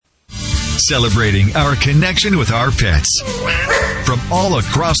celebrating our connection with our pets. From all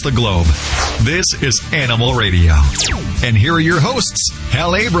across the globe, this is Animal Radio. And here are your hosts,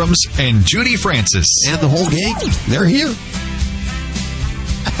 Hal Abrams and Judy Francis. And the whole gang, they're here.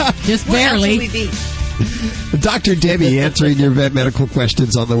 Just barely. Dr. Debbie answering your vet medical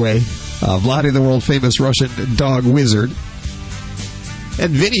questions on the way. Vladi, the world-famous Russian dog wizard.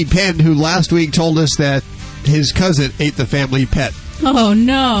 And Vinnie Penn, who last week told us that his cousin ate the family pet. Oh,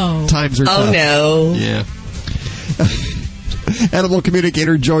 no. Times are tough. Oh, no. Yeah. Animal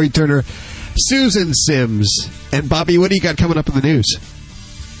communicator Joey Turner, Susan Sims. And Bobby, what do you got coming up in the news?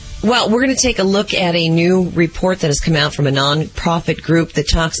 Well, we're going to take a look at a new report that has come out from a non-profit group that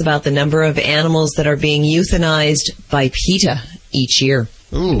talks about the number of animals that are being euthanized by PETA each year.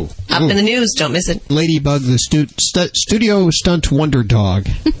 Ooh. Up in the news. Don't miss it. Ladybug, the studio stunt wonder dog.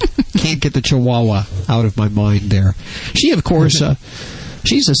 Can't get the Chihuahua out of my mind there. She, of course,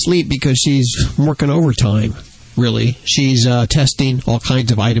 she's asleep because she's working overtime, really. She's testing all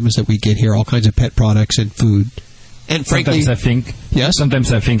kinds of items that we get here, all kinds of pet products and food. And frankly,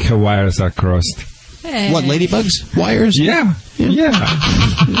 sometimes I think her wires are crossed. Hey. What, Ladybug's wires? Yeah.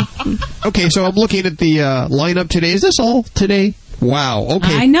 Okay, so I'm looking at the lineup today. Is this all today? Wow,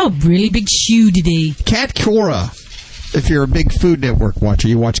 okay. I know, really big shoe today. Cat Cora. If you're a big Food Network watcher,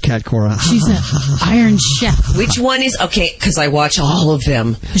 you watch Cat Cora. She's an Iron Chef. Which one is... Okay, because I watch all of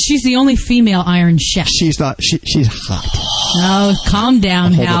them. She's the only female Iron Chef. She's not... She's hot. No, calm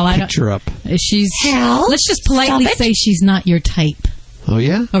down, Hal. Hold a picture up. Hal? Let's just politely say she's not your type. Oh,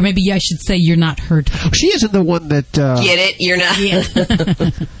 yeah? Or maybe I should say you're not her type. She isn't the one that... Get it? You're not... Yeah.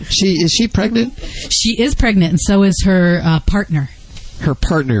 Is she pregnant? She is pregnant, and so is her partner. Her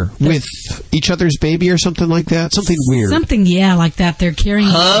partner with each other's baby or something like that? Something weird. Something, yeah, like that. They're carrying...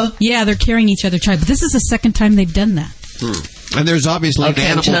 Yeah, they're carrying each other's child. But this is the second time they've done that. And there's obviously an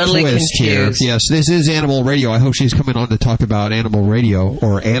animal twist here. Yes, this is Animal Radio. I hope she's coming on to talk about Animal Radio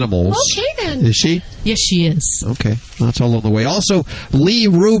or animals. Okay, then. Is she? Yes, she is. Okay, that's all on the way. Also, Leigh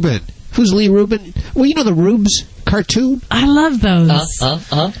Rubin. Who's Leigh Rubin? Well, you know the Rubes cartoon? I love those.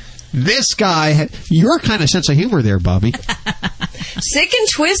 This guy, your kind of sense of humor there, Bobby. Sick and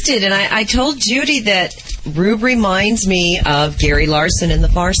twisted. And I told Judy that Rube reminds me of Gary Larson in The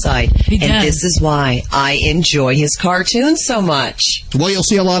Far Side. And this is why I enjoy his cartoons so much. Well, you'll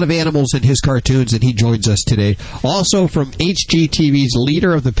see a lot of animals in his cartoons, and he joins us today. Also from HGTV's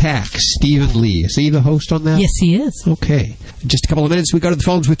Leader of the Pack, Stephen Lee. Is he the host on that? Yes, he is. Okay. In just a couple of minutes, we go to the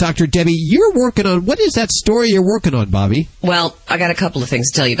phones with Dr. Debbie. You're working on... What is that story you're working on, Bobby? Well, I got a couple of things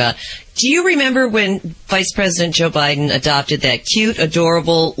to tell you about. Do you remember when Vice President Joe Biden adopted that cute,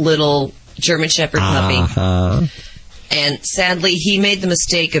 adorable little German Shepherd puppy? And sadly, he made the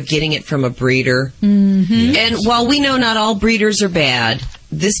mistake of getting it from a breeder. Mm-hmm. And while we know not all breeders are bad,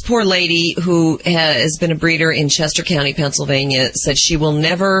 this poor lady who has been a breeder in Chester County, Pennsylvania, said she will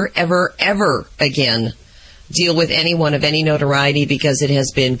never, ever, ever again deal with anyone of any notoriety because it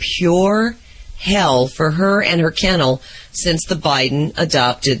has been pure hell for her and her kennel since the Biden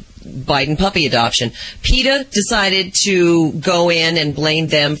puppy adoption. PETA decided to go in and blame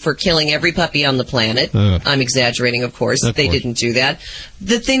them for killing every puppy on the planet. I'm exaggerating, of course. They didn't do that.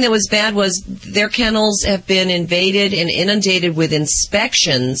 The thing that was bad was their kennels have been invaded and inundated with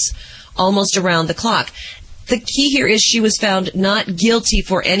inspections almost around the clock. The key here is she was found not guilty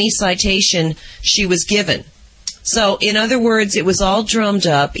for any citation she was given. So, in other words, it was all drummed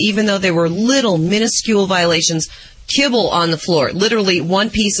up, even though there were little minuscule violations. Kibble on the floor. Literally,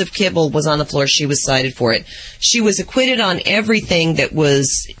 one piece of kibble was on the floor. She was cited for it. She was acquitted on everything that was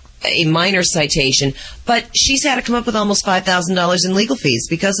a minor citation, but she's had to come up with almost $5,000 in legal fees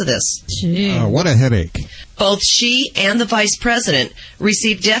because of this. What a headache. Both she and the vice president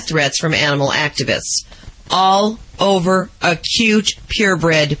received death threats from animal activists, all over a cute,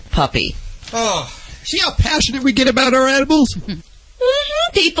 purebred puppy. Oh. See how passionate we get about our animals?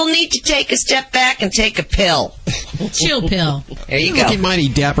 People need to take a step back and take a pill. Chill pill. There you You're go. looking mighty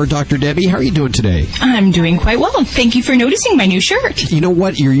dapper, Dr. Debbie. How are you doing today? I'm doing quite well. Thank you for noticing my new shirt. You know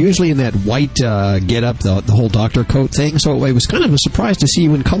what? You're usually in that white get-up, the whole doctor coat thing, so it was kind of a surprise to see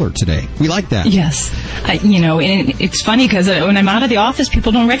you in color today. We like that. Yes. And it's funny because when I'm out of the office,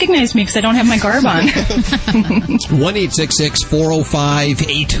 people don't recognize me because I don't have my garb on.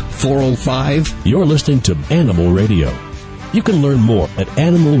 1-866-405-8405. You're listening to Animal Radio. You can learn more at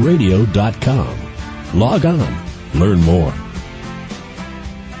animalradio.com. Log on. Learn more.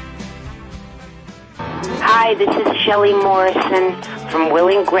 Hi, this is Shelley Morrison from Will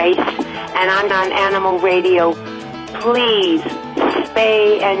and Grace, and I'm on Animal Radio. Please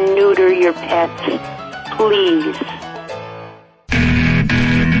spay and neuter your pets. Please.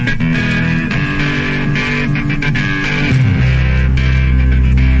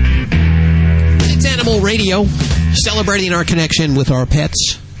 Radio, celebrating our connection with our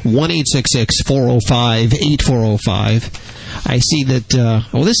pets. 1-866-405-8405. I see that,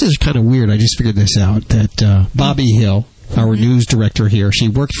 this is kind of weird. I just figured this out, that Bobby Hill, our news director here, she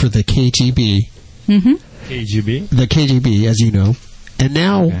worked for the KGB. Mm-hmm. KGB? The KGB, as you know. And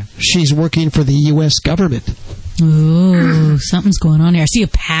now she's working for the U.S. government. Ooh, something's going on here. I see a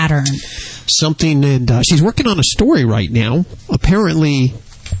pattern. Something, and she's working on a story right now. Apparently,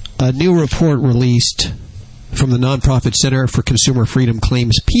 a new report released from the nonprofit Center for Consumer Freedom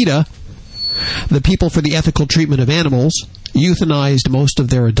claims PETA, the People for the Ethical Treatment of Animals, euthanized most of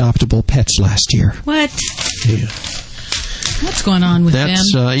their adoptable pets last year. What? Yeah. What's going on with them?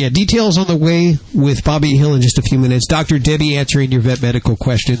 Details on the way with Bobby Hill in just a few minutes. Dr. Debbie answering your vet medical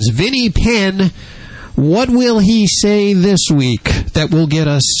questions. Vinnie Penn, what will he say this week that will get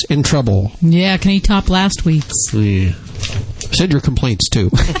us in trouble? Yeah, can he top last week's? Yeah. Send your complaints, too.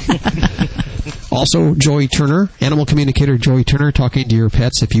 Also, Joy Turner, animal communicator Joy Turner, talking to your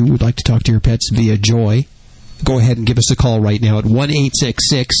pets. If you would like to talk to your pets via Joy, go ahead and give us a call right now at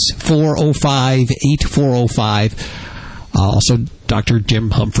 1-866-405-8405. Also, Dr.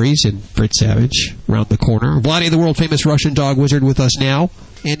 Jim Humphreys and Britt Savage around the corner. Vladi, the world-famous Russian dog wizard, with us now.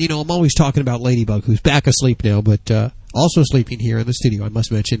 And, I'm always talking about Ladybug, who's back asleep now, but also sleeping here in the studio, I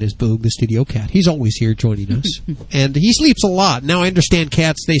must mention, is Boog, the studio cat. He's always here joining us. And he sleeps a lot. Now, I understand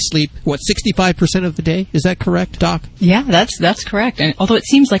cats, they sleep, 65% of the day? Is that correct, Doc? Yeah, that's correct. And although it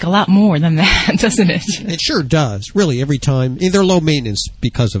seems like a lot more than that, doesn't it? It sure does, really, every time. And they're low maintenance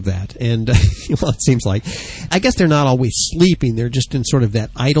because of that. And, it seems like, I guess they're not always sleeping. They're just in sort of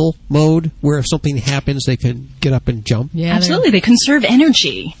that idle mode where if something happens, they can get up and jump. Yeah, absolutely. They conserve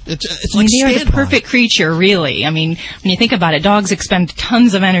energy. It's like they are the perfect creature, really. I mean, when you think about it, dogs expend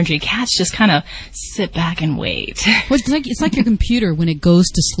tons of energy. Cats just kind of sit back and wait. Well, it's like your computer when it goes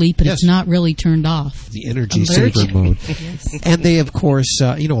to sleep and it's not really turned off. The energy saver mode. Yes. And they, of course,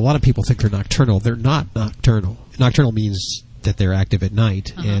 a lot of people think they're nocturnal. They're not nocturnal. Nocturnal means that they're active at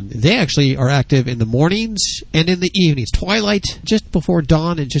night. And they actually are active in the mornings and in the evenings. Twilight, just before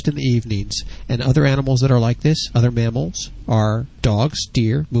dawn, and just in the evenings. And other animals that are like this, other mammals, are dogs,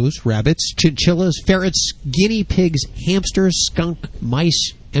 deer, moose, rabbits, chinchillas, ferrets, guinea pigs, hamsters, skunk,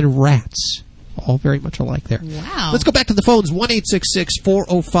 mice, and rats. All very much alike there. Wow. Let's go back to the phones.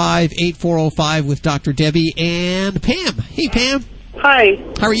 1-866-405-8405 with Dr. Debbie and Pam. Hey, Pam. Hi.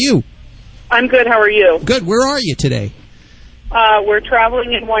 How are you? I'm good. How are you? Good. Where are you today? We're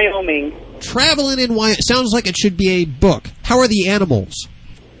traveling in Wyoming. Traveling in Wyoming. Sounds like it should be a book. How are the animals?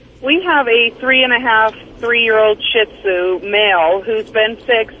 We have a 3.5-3-year-old Shih Tzu male who's been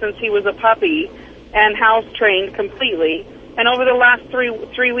sick since he was a puppy and house-trained completely. And over the last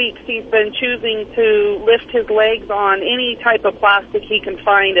three weeks, he's been choosing to lift his legs on any type of plastic he can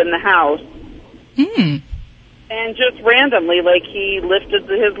find in the house. And just randomly, like he lifted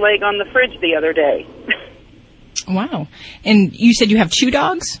his leg on the fridge the other day. Wow. And you said you have 2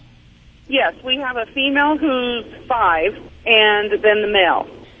 dogs? Yes, we have a female who's 5 and then the male.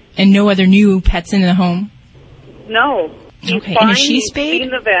 And no other new pets in the home? No. He's okay. fine. And is she He's spayed? seen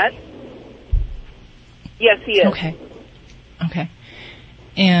the vet. Yes, he is. Okay.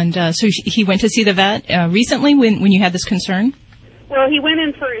 And so he went to see the vet recently when you had this concern? Well, he went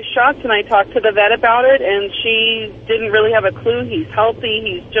in for his shots, and I talked to the vet about it, and she didn't really have a clue. He's healthy.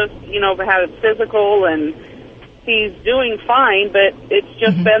 He's just, had a physical, and he's doing fine, but it's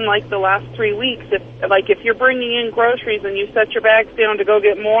just been like the last 3 weeks. If you're bringing in groceries and you set your bags down to go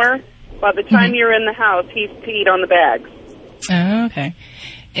get more, by the time you're in the house, he's peed on the bags. Oh, okay.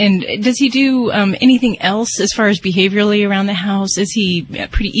 And does he do anything else as far as behaviorally around the house? Is he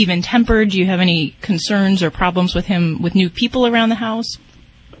pretty even-tempered? Do you have any concerns or problems with him with new people around the house?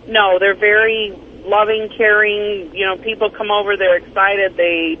 No, they're very loving, caring. People come over, they're excited.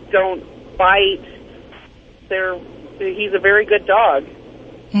 They don't bite. He's a very good dog.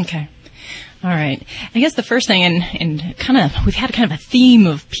 Okay. All right. I guess the first thing, and we've had kind of a theme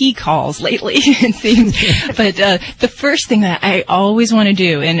of pee calls lately, it seems. But the first thing that I always want to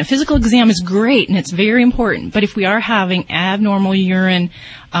do, and a physical exam is great and it's very important, but if we are having abnormal urine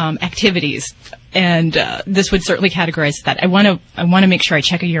activities, and this would certainly categorize that. I want to make sure I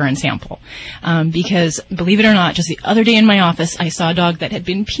check a urine sample because, believe it or not, just the other day in my office, I saw a dog that had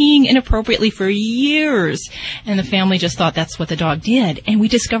been peeing inappropriately for years, and the family just thought that's what the dog did, and we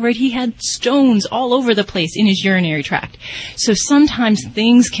discovered he had stones all over the place in his urinary tract. So sometimes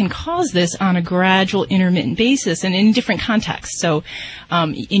things can cause this on a gradual, intermittent basis and in different contexts. So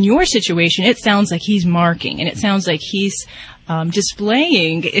in your situation, it sounds like he's marking, and it sounds like he's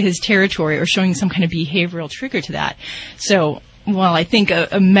displaying his territory or showing some kind of behavioral trigger to that. So while I think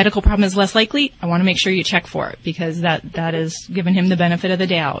a medical problem is less likely, I want to make sure you check for it because that is giving him the benefit of the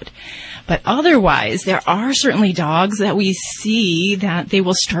doubt. But otherwise, there are certainly dogs that we see that they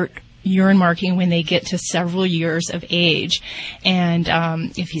will start urine marking when they get to several years of age. And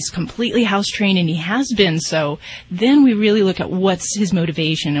if he's completely house trained, and he has been so, then we really look at what's his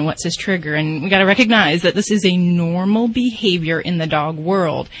motivation and what's his trigger. And we got to recognize that this is a normal behavior in the dog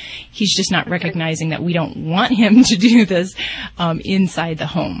world. He's just not recognizing that we don't want him to do this inside the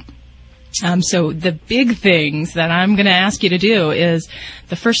home. So the big things that I'm going to ask you to do is,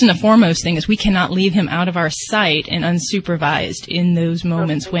 the first and the foremost thing is we cannot leave him out of our sight and unsupervised in those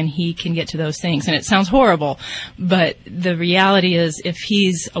moments when he can get to those things. And it sounds horrible, but the reality is if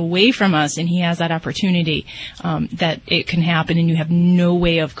he's away from us and he has that opportunity, that it can happen and you have no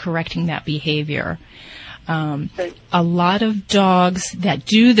way of correcting that behavior. A lot of dogs that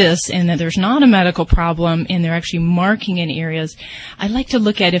do this and that there's not a medical problem and they're actually marking in areas, I like to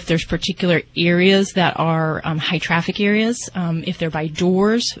look at if there's particular areas that are high traffic areas, if they're by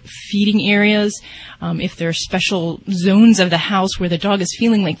doors, feeding areas, if there are special zones of the house where the dog is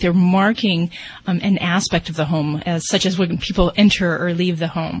feeling like they're marking an aspect of the home, such as when people enter or leave the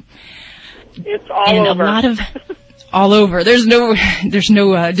home. It's all over. A lot of... all over. There's no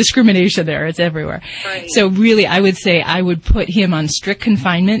discrimination there. It's everywhere. Right. So really, I would say I would put him on strict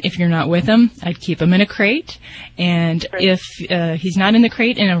confinement if you're not with him. I'd keep him in a crate. And if he's not in the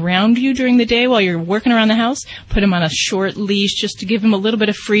crate and around you during the day while you're working around the house, put him on a short leash just to give him a little bit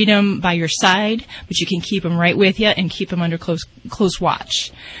of freedom by your side, but you can keep him right with you and keep him under close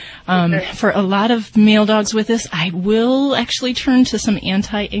watch. For a lot of male dogs with this, I will actually turn to some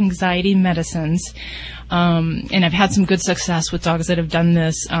anti-anxiety medicines. And I've had some good success with dogs that have done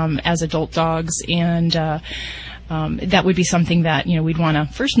this as adult dogs, and that would be something that we'd want to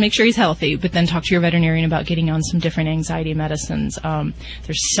first make sure he's healthy, but then talk to your veterinarian about getting on some different anxiety medicines.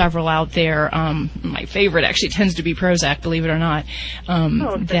 There's several out there. My favorite actually tends to be Prozac, believe it or not,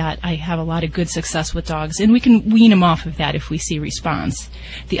 that I have a lot of good success with dogs, and we can wean them off of that if we see response.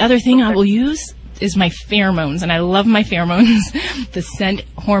 The other thing I will use is my pheromones, and I love my pheromones, the scent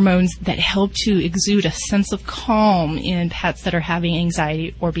hormones that help to exude a sense of calm in pets that are having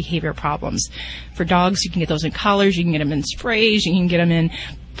anxiety or behavior problems. For dogs, you can get those in collars, you can get them in sprays, you can get them in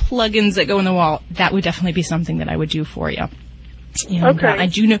plugins that go in the wall. That would definitely be something that I would do for you. And, I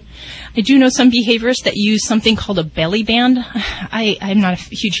do know some behaviorists that use something called a belly band. I'm not a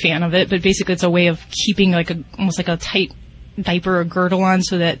huge fan of it, but basically it's a way of keeping almost like a tight diaper or girdle on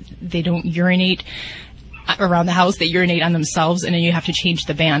so that they don't urinate around the house. They urinate on themselves, and then you have to change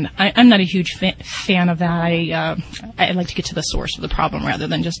the band. I'm not a huge fan of that. I like to get to the source of the problem rather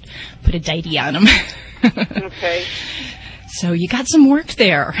than just put a diety on them. Okay. So you got some work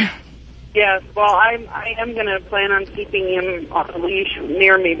there. Yes. Well, I am going to plan on keeping him on a leash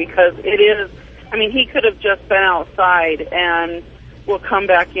near me because it is. I mean, he could have just been outside and will come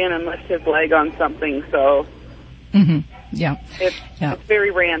back in and lift his leg on something. So. Mm-hmm. Yeah. It's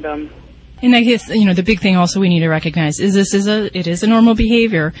very random. And I guess, the big thing also we need to recognize is it is a normal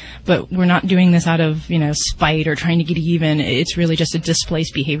behavior, but we're not doing this out of, spite or trying to get even. It's really just a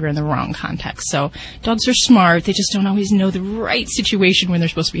displaced behavior in the wrong context. So dogs are smart. They just don't always know the right situation when they're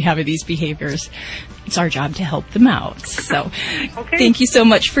supposed to be having these behaviors. It's our job to help them out. So Thank you so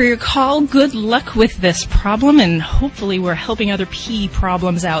much for your call. Good luck with this problem, and hopefully we're helping other pee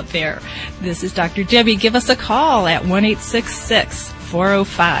problems out there. This is Dr. Debbie. Give us a call at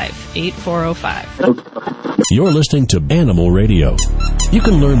 1-866-405-8405. You're listening to Animal Radio. You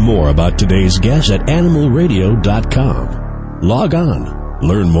can learn more about today's guest at animalradio.com. Log on.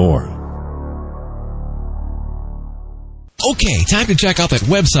 Learn more. Okay, time to check out that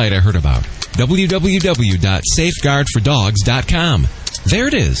website I heard about. www.safeguardfordogs.com. There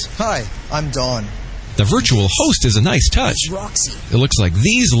it is. Hi, I'm Dawn. The virtual host is a nice touch. Roxy. It looks like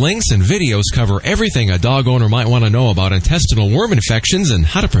these links and videos cover everything a dog owner might want to know about intestinal worm infections and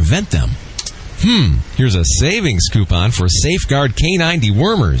how to prevent them. Here's a savings coupon for Safeguard Canine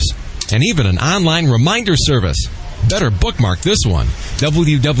Dewormers, and even an online reminder service. Better bookmark this one,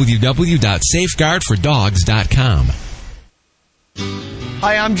 www.safeguardfordogs.com.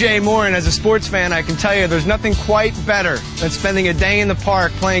 Hi, I'm Jay Moore, and as a sports fan, I can tell you there's nothing quite better than spending a day in the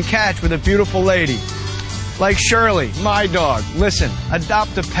park playing catch with a beautiful lady. Like Shirley, my dog. Listen,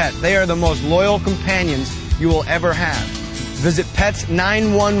 adopt a pet. They are the most loyal companions you will ever have. Visit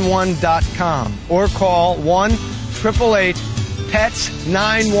pets911.com or call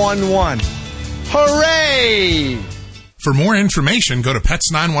 1-888-PETS911. Hooray! For more information, go to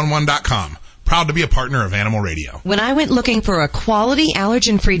pets911.com. proud to be a partner of Animal Radio. When I went looking for a quality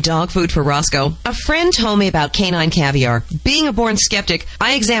allergen-free dog food for Roscoe, a friend told me about canine caviar. Being a born skeptic,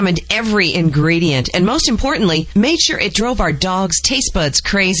 I examined every ingredient and most importantly, made sure it drove our dog's taste buds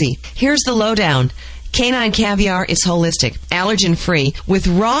crazy. Here's the lowdown. Canine caviar is holistic, allergen-free, with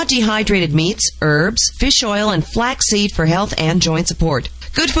raw dehydrated meats, herbs, fish oil, and flaxseed for health and joint support.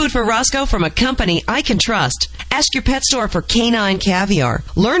 Good food for Roscoe from a company I can trust. Ask your pet store for canine caviar.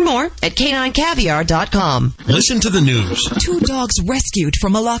 Learn more at caninecaviar.com. Listen to the news. 2 dogs rescued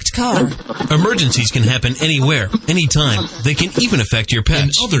from a locked car. Emergencies can happen anywhere, anytime. They can even affect your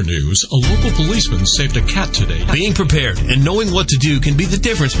pets. In other news, a local policeman saved a cat today. Being prepared and knowing what to do can be the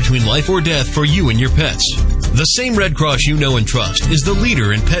difference between life or death for you and your pets. The same Red Cross you know and trust is the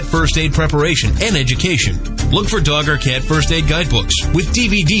leader in pet first aid preparation and education. Look for dog or cat first aid guidebooks with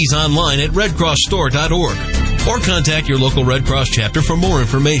DVDs online at redcrossstore.org or contact your local Red Cross chapter for more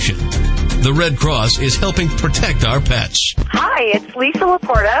information. The Red Cross is helping protect our pets. Hi, it's Lisa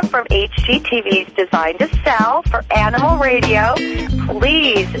Laporta from HGTV's Design to Sell for Animal Radio.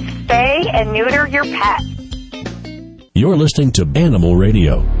 Please spay and neuter your pet. You're listening to Animal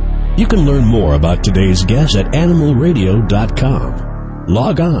Radio. You can learn more about today's guest at animalradio.com.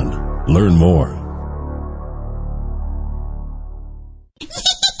 Log on. Learn more.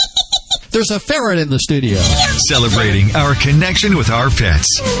 There's a ferret in the studio. Celebrating our connection with our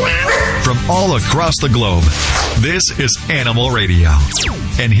pets. From all across the globe, this is Animal Radio.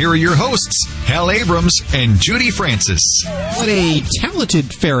 And here are your hosts, Hal Abrams and Judy Francis. What a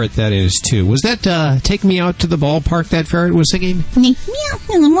talented ferret that is, too. Was that Take Me Out to the Ballpark that ferret was singing? Take me out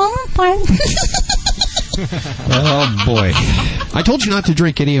to the ballpark. Oh, boy. I told you not to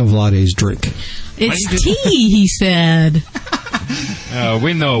drink any of Vlade's drink. It's tea, he said.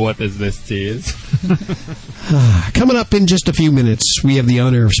 We know what this tea is. Coming up in just a few minutes, we have the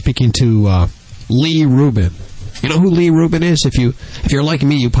honor of speaking to Leigh Rubin. You know who Leigh Rubin is? If you're like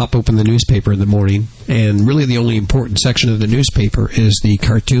me, you pop open the newspaper in the morning, and really the only important section of the newspaper is the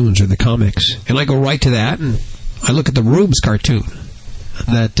cartoons or the comics. And I go right to that, and I look at the Rubes cartoon.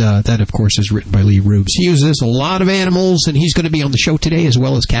 That, of course, is written by Leigh Rubin. He uses a lot of animals, and he's going to be on the show today, as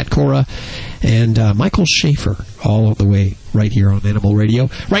well as Cat Cora and MICHAEL SCHAFFER, all the way right here on Animal Radio.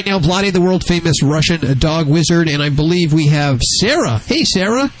 Right now, Vlade, the world-famous Russian dog wizard, and I believe we have Sarah. Hey,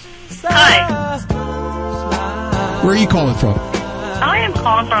 Sarah. Hi. Where are you calling from? I am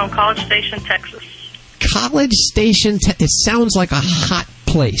calling from College Station, Texas. College Station, it sounds like a hot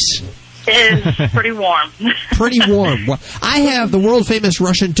place. It is pretty warm. Pretty warm. Well, I have the world-famous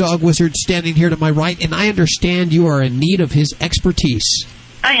Russian dog wizard standing here to my right, and I understand you are in need of his expertise.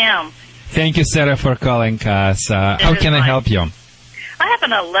 I am. Thank you, Sarah, for calling us. How can I help you? I have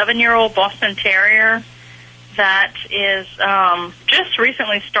an 11-year-old Boston Terrier that is just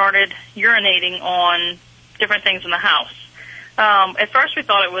recently started urinating on different things in the house. At first we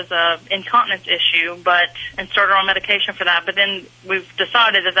thought it was an incontinence issue, and started on medication for that. But then we've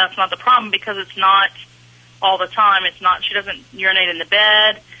decided that that's not the problem because it's not all the time. It's not. She doesn't urinate in the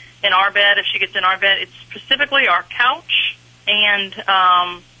bed, in our bed. If she gets in our bed, it's specifically our couch and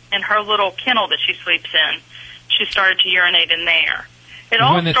her little kennel that she sleeps in. She started to urinate in there. It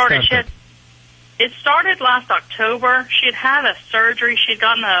all started. It started last October. She had a surgery. She had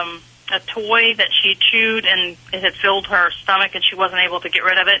gotten a toy that she chewed, and it had filled her stomach, and she wasn't able to get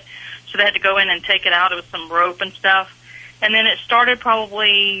rid of it. So they had to go in and take it out. It was some rope and stuff. And then it started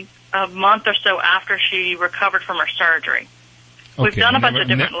probably a month or so after she recovered from her surgery. Okay. We've done a bunch of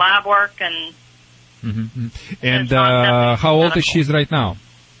different lab work. And how old is she right now?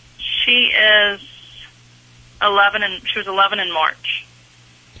 She is 11, and she was 11 in March.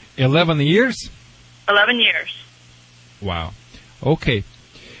 11 years? 11 years. Wow. Okay.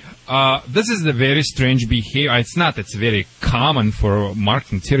 This is a very strange behavior. It's very common for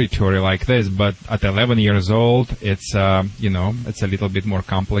marking territory like this, but at 11 years old, it's a little bit more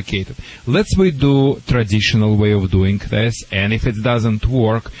complicated. Let's do traditional way of doing this, and if it doesn't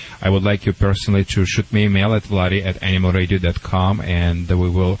work, I would like you personally to shoot me an email at vladi@animalradio.com, and we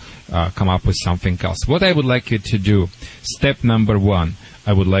will come up with something else. What I would like you to do, step number 1,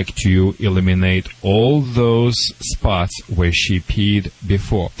 I would like to eliminate all those spots where she peed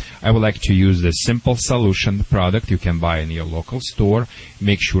before. I would like to use the simple solution product you can buy in your local store.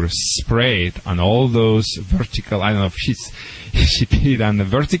 Make sure to spray it on all those vertical, I don't know if she peed on the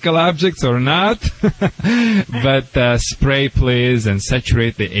vertical objects or not, but spray please and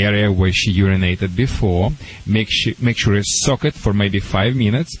saturate the area where she urinated before. Make sure you soak it for maybe 5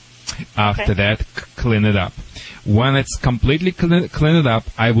 minutes. After that, clean it up. When it's completely cleaned up,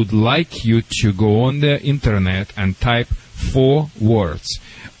 I would like you to go on the internet and type 4 words.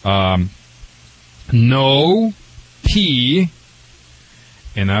 no pee,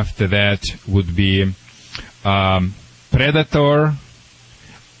 and after that would be predator.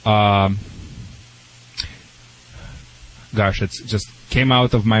 Gosh, it's just came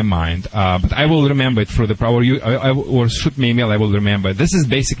out of my mind. But I will remember it through the power. Or shoot me email. I will remember. This is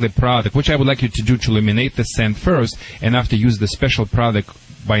basically a product which I would like you to do to eliminate the scent first, and after use the special product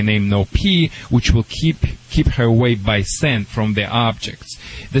by name No Pee, which will keep her away by scent from the objects.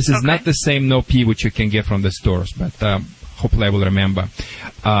 This is not the same No Pee which you can get from the stores, but hopefully I will remember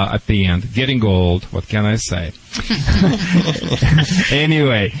at the end. Getting old, what can I say?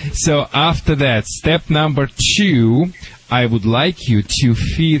 Anyway, so after that, step number 2, I would like you to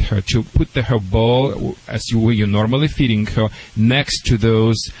feed her, to put her bowl, as you're normally feeding her, next to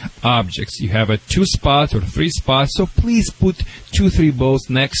those objects. You have 2 spots or 3 spots, so please put 2-3 bowls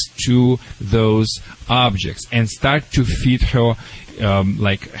next to those objects and start to feed her.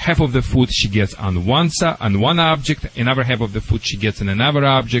 Like half of the food she gets on one object, another half of the food she gets on another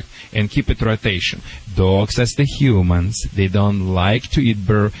object, and keep it rotation. Dogs, as the humans, they don't like to eat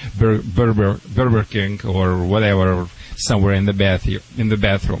Burger King or whatever somewhere in the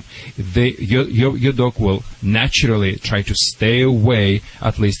bathroom. Your dog will naturally try to stay away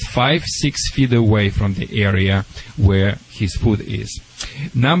at least 5-6 feet away from the area where his food is.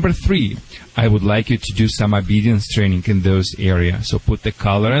 Number 3, I would like you to do some obedience training in those areas. So put the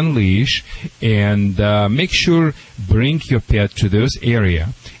collar and leash, and make sure bring your pet to those areas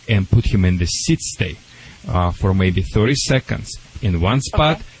and put him in the sit stay for maybe 30 seconds in one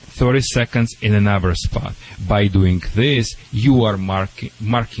spot, 30 seconds in another spot. By doing this, you are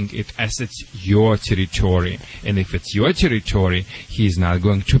marking it as it's your territory. And if it's your territory, he's not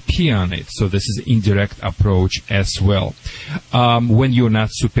going to pee on it. So this is indirect approach as well. When you're not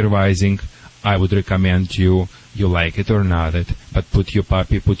supervising, I would recommend you like it or not it, but put your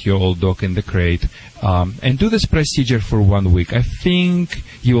old dog in the crate, and do this procedure for 1 week. I think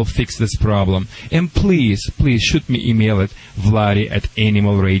you will fix this problem. And please shoot me email at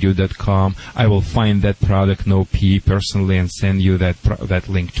vladi@animalradio.com. I will find that product, No Pee, personally, and send you that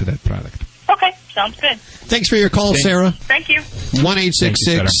link to that product. Okay, sounds good. Thanks for your call, Sarah. Thank you.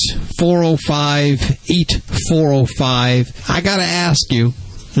 1-866-405-8405. I got to ask you,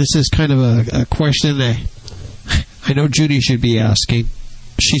 this is kind of a question that I know Judy should be asking.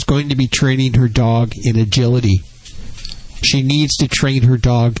 She's going to be training her dog in agility. She needs to train her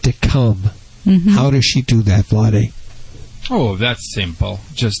dog to come. Mm-hmm. How does she do that, Vlade? Oh, that's simple.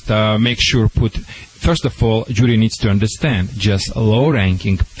 Just make sure first of all, Judy needs to understand just low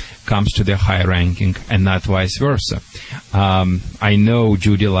ranking comes to the high ranking and not vice versa. I know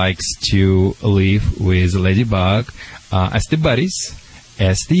Judy likes to live with Ladybug as the buddies,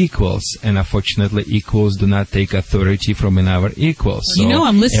 as the equals, and unfortunately equals do not take authority from another equal. So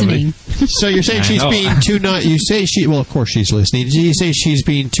I'm listening. So you're saying she's being too nice? You say well, of course she's listening. Do you say she's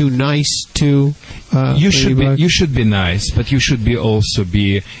being too nice to you should be nice, but you should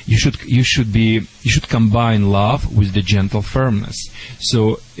combine love with the gentle firmness.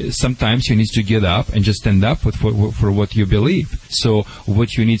 So sometimes you need to get up and just stand up for what you believe. So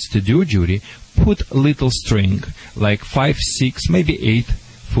what you need to do, Judy, put little string, like 5, 6, maybe 8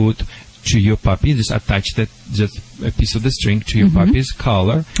 foot to your puppy. Just attach just a piece of the string to your puppy's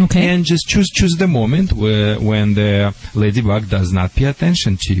collar, and just choose the moment when the Ladybug does not pay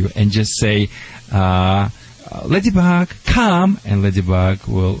attention to you, and just say, Ladybug, come, and Ladybug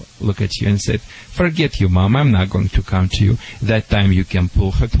will look at you and say, forget you, Mom, I'm not going to come to you. That time you can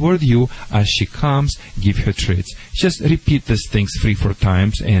pull her toward you. As she comes, give her treats. Just repeat these things 3-4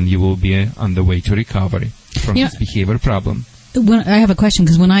 times, and you will be on the way to recovery from this behavior problem. I have a question,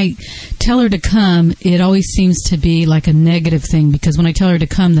 because when I tell her to come, it always seems to be like a negative thing, because when I tell her to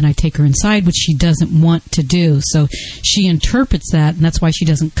come, then I take her inside, which she doesn't want to do. So she interprets that, and that's why she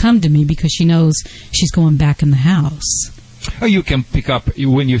doesn't come to me, because she knows she's going back in the house. Oh, you can pick up,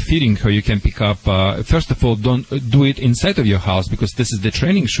 when you're feeding her, you can pick up, first of all, don't do it inside of your house, because this is the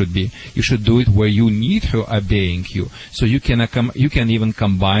training should be. You should do it where you need her obeying you. So you can even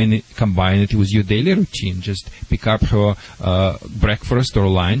combine it with your daily routine. Just pick up her breakfast or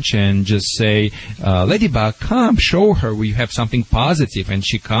lunch and just say, Ladybug, come, show her we have something positive. And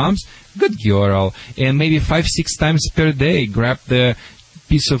she comes, good girl. And maybe 5-6 times per day, grab the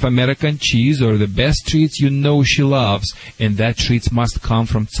piece of American cheese or the best treats you know she loves, and that treats must come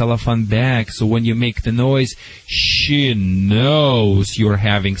from cellophane bag. So when you make the noise, she knows you're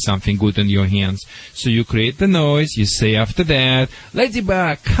having something good in your hands. So you create the noise, you say after that,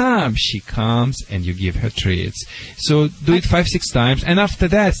 Ladybug, come. She comes, and you give her treats. So do it 5-6 times, and after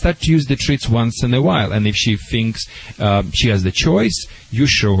that, start to use the treats once in a while. And if she thinks she has the choice, you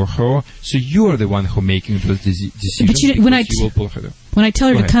show her. So you are the one who making those decisions. But when I tell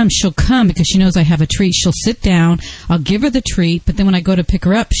her to come, she'll come because she knows I have a treat. She'll sit down. I'll give her the treat, but then when I go to pick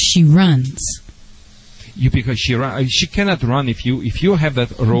her up, she runs. Because she cannot run if you have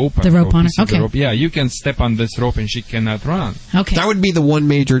that rope. The rope on her. Okay. Rope, yeah, you can step on this rope and she cannot run. Okay. That would be the one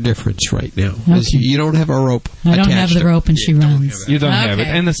major difference right now. Okay. You don't have a rope. I don't have the rope and she runs. You don't have it.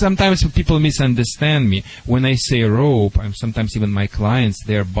 And sometimes people misunderstand me. When I say rope, sometimes even my clients,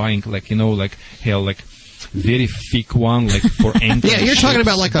 they're buying very thick one, like for ankle. Yeah, you're talking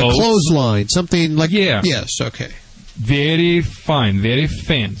about like a clothesline, something like. Yeah. Yes. Okay. Very fine, very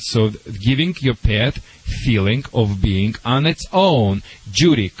thin. So giving your pet feeling of being on its own.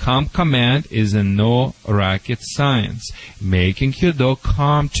 Judy, calm command is a no rocket science. Making your dog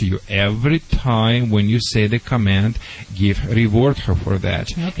come to you every time when you say the command, reward her for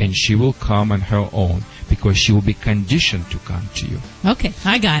that. Okay. And she will come on her own because she will be conditioned to come to you. Okay,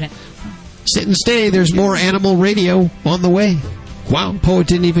 I got it. Sit and stay. There's more Animal Radio on the way. Wow, Poet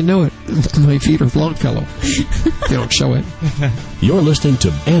didn't even know it. My feet are Longfellow. They don't show it. You're listening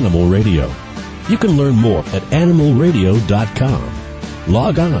to Animal Radio. You can learn more at animalradio.com.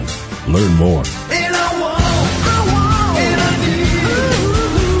 Log on. Learn more.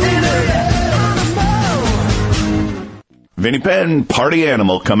 Vinnie Penn, Party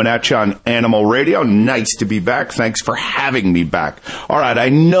Animal, coming at you on Animal Radio. Nice to be back. Thanks for having me back. All right, I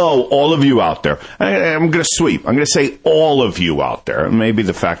know all of you out there. I'm going to sweep. I'm going to say all of you out there. Maybe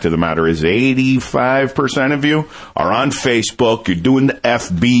the fact of the matter is 85% of you are on Facebook. You're doing the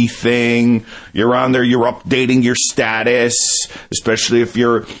FB thing. You're on there. You're updating your status, especially if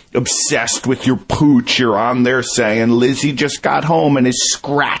you're obsessed with your pooch. You're on there saying, Lizzie just got home and is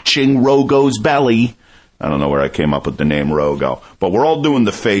scratching Rogo's belly. I don't know where I came up with the name Rogo, but we're all doing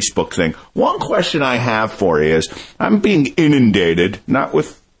the Facebook thing. One question I have for you is, I'm being inundated, not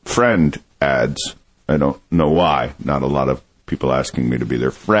with friend ads. I don't know why. Not a lot of people asking me to be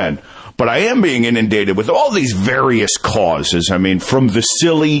their friend, but I am being inundated with all these various causes. I mean, from the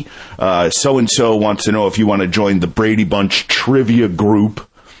silly, so-and-so wants to know if you want to join the Brady Bunch trivia group,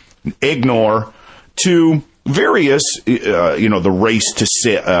 ignore, to various, the race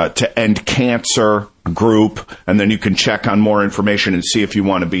to end cancer group, and then you can check on more information and see if you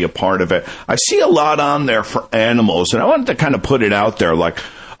want to be a part of it. I see a lot on there for animals, and I wanted to kind of put it out there, like,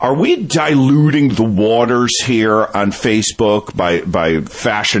 are we diluting the waters here on Facebook by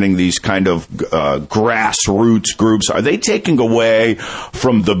fashioning these kind of grassroots groups? Are they taking away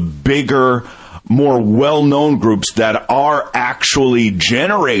from the bigger, more well-known groups that are actually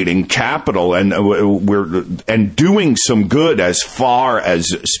generating capital and doing some good as far as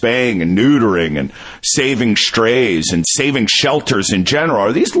spaying and neutering and saving strays and saving shelters in general?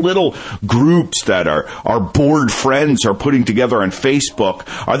 Are these little groups that our bored friends are putting together on Facebook,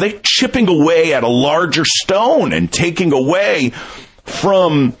 are they chipping away at a larger stone and taking away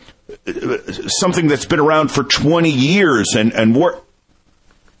from something that's been around for 20 years and we're...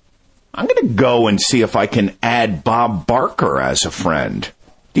 I'm going to go and see if I can add Bob Barker as a friend.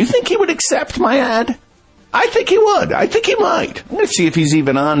 Do you think he would accept my ad? I think he would. I think he might. I'm going to see if he's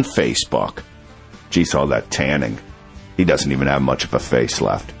even on Facebook. Geez, all that tanning. He doesn't even have much of a face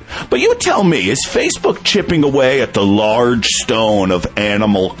left. But you tell me, is Facebook chipping away at the large stone of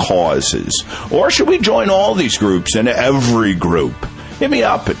animal causes? Or should we join all these groups and every group? Hit me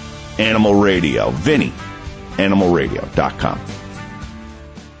up at Animal Radio. Vinnie, animalradio.com.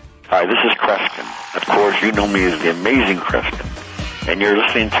 Hi, this is Creston. Of course, you know me as the amazing Creston. And you're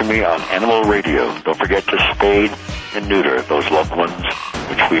listening to me on Animal Radio. Don't forget to spade and neuter those loved ones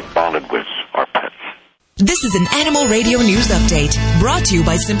which we've bonded with, our pets. This is an Animal Radio News Update brought to you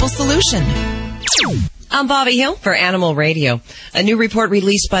by Simple Solution. I'm Bobby Hill for Animal Radio. A new report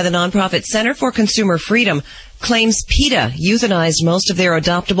released by the nonprofit Center for Consumer Freedom claims PETA euthanized most of their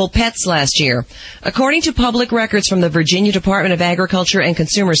adoptable pets last year. According to public records from the Virginia Department of Agriculture and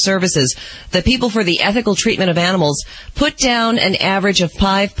Consumer Services, the People for the Ethical Treatment of Animals put down an average of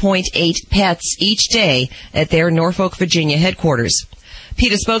 5.8 pets each day at their Norfolk, Virginia headquarters.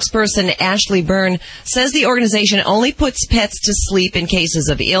 PETA spokesperson Ashley Byrne says the organization only puts pets to sleep in cases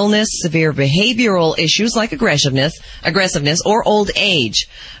of illness, severe behavioral issues like aggressiveness, or old age.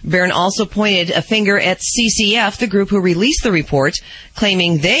 Byrne also pointed a finger at CCF, the group who released the report,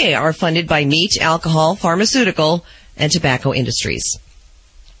 claiming they are funded by meat, alcohol, pharmaceutical, and tobacco industries.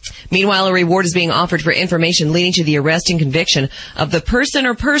 Meanwhile, a reward is being offered for information leading to the arrest and conviction of the person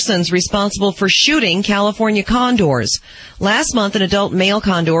or persons responsible for shooting California condors. Last month, an adult male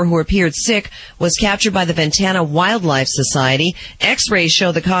condor who appeared sick was captured by the Ventana Wildlife Society. X-rays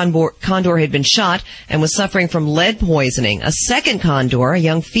show the condor had been shot and was suffering from lead poisoning. A second condor, a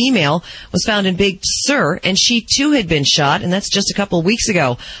young female, was found in Big Sur, and she too had been shot, and that's just a couple of weeks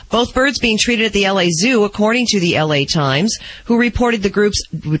ago. Both birds being treated at the LA Zoo, according to the LA Times, who reported the group's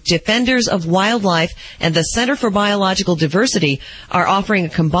Defenders of Wildlife and the Center for Biological Diversity are offering a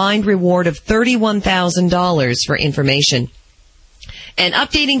combined reward of $31,000 for information. And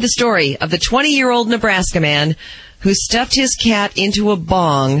updating the story of the 20-year-old Nebraska man who stuffed his cat into a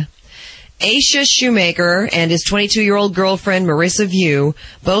bong. Aisha Shoemaker and his 22-year-old girlfriend Marissa View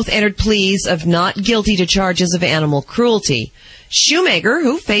both entered pleas of not guilty to charges of animal cruelty. Shoemaker,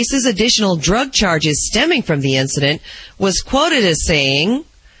 who faces additional drug charges stemming from the incident, was quoted as saying,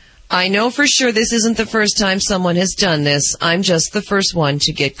 "I know for sure this isn't the first time someone has done this. I'm just the first one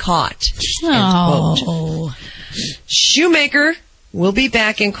to get caught." Oh. Shoemaker will be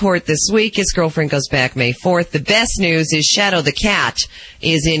back in court this week. His girlfriend goes back May 4th. The best news is Shadow the cat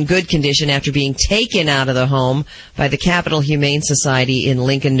is in good condition after being taken out of the home by the Capital Humane Society in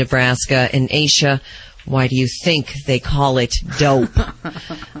Lincoln, Nebraska. And Aisha, why do you think they call it dope?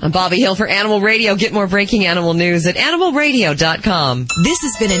 I'm Bobby Hill for Animal Radio. Get more breaking animal news at animalradio.com. This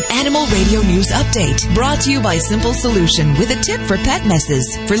has been an Animal Radio News Update, brought to you by Simple Solution with a tip for pet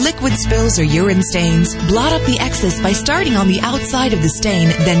messes. For liquid spills or urine stains, blot up the excess by starting on the outside of the stain,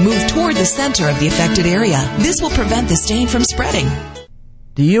 then move toward the center of the affected area. This will prevent the stain from spreading.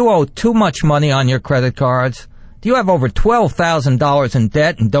 Do you owe too much money on your credit cards? Do you have over $12,000 in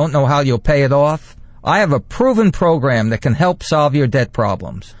debt and don't know how you'll pay it off? I have a proven program that can help solve your debt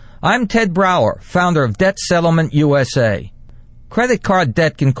problems. I'm Ted Brower, founder of Debt Settlement USA. Credit card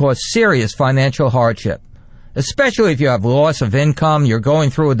debt can cause serious financial hardship, especially if you have loss of income, you're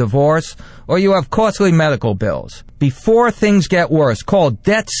going through a divorce, or you have costly medical bills. Before things get worse, call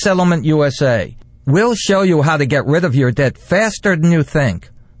Debt Settlement USA. We'll show you how to get rid of your debt faster than you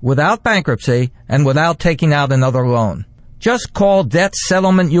think, without bankruptcy and without taking out another loan. Just call Debt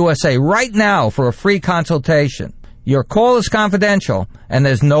Settlement USA right now for a free consultation. Your call is confidential, and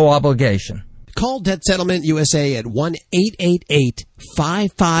there's no obligation. Call Debt Settlement USA at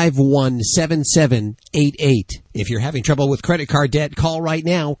 1-888-551-7788. If you're having trouble with credit card debt, call right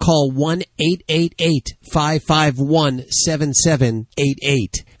now. Call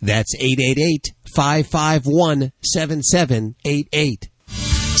 1-888-551-7788. That's 888-551-7788.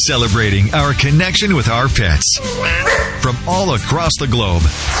 Celebrating our connection with our pets. From all across the globe,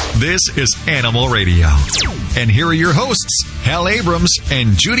 this is Animal Radio. And here are your hosts, Hal Abrams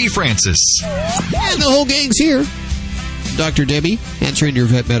and Judy Francis. And the whole gang's here. Dr. Debbie, answering your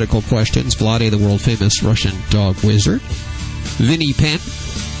vet medical questions. Vlade, the world-famous Russian dog wizard. Vinnie Penn.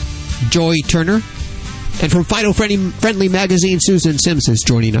 Joy Turner. And from Fido Friendly Magazine, Susan Sims is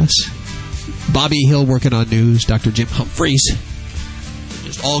joining us. Bobby Hill working on news. Dr. Jim Humphreys.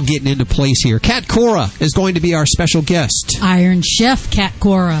 All getting into place here. Cat Cora is going to be our special guest. Iron Chef Cat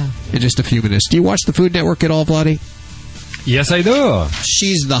Cora. In just a few minutes. Do you watch the Food Network at all, Vlade? Yes, I do.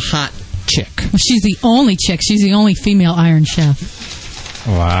 She's the hot chick. Well, she's the only chick. She's the only female Iron Chef.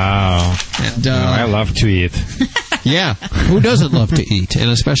 Wow. And I love to eat. Yeah. Who doesn't love to eat?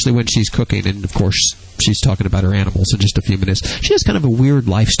 And especially when she's cooking. And, of course, she's talking about her animals in just a few minutes. She has kind of a weird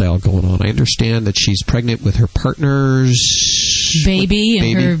lifestyle going on. I understand that she's pregnant with her partner's baby.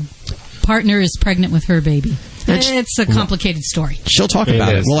 And her partner is pregnant with her baby. It's a complicated story. She'll talk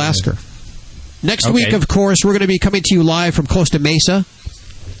about it. We'll ask her. Next week, of course, we're going to be coming to you live from Costa Mesa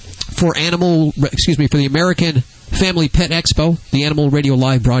for the American Family Pet Expo, the Animal Radio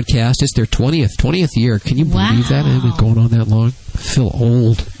Live broadcast. It's their 20th year. Can you believe that? It hasn't been going on that long. I feel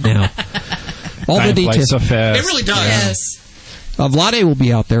old now. All the details. So fast. It really does. Yes. Vlade will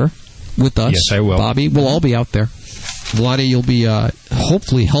be out there with us. Yes, I will. Bobby, we'll all be out there. Vlade, you'll be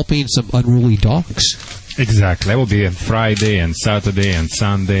hopefully helping some unruly dogs. Exactly. I will be on Friday and Saturday and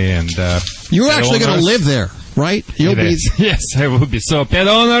Sunday. And you're actually going to live there, right? You'll be. Yes, I will be. So, pet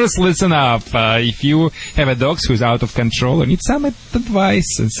owners, listen up. If you have a dog who's out of control or need some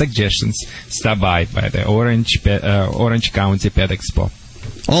advice and suggestions, stop by the Orange County Pet Expo.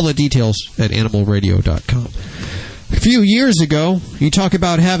 All the details at animalradio.com. A few years ago, you talk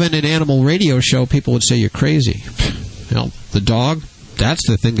about having an animal radio show, people would say you're crazy. Well, the dog, that's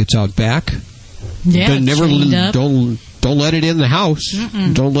the thing that's out back. Yeah, don't let it in the house.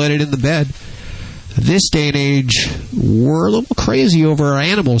 Don't let it in the bed. This day and age, we're a little crazy over our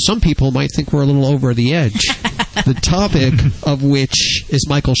animals. Some people might think we're a little over the edge. The topic of which is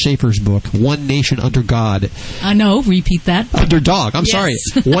Michael Schaffer's book, One Nation Under God. No, repeat that. Under Dog. I'm sorry.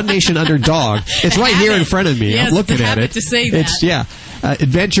 One Nation Under Dog. It's right here in front of me. Yes, I'm looking at it. To say that.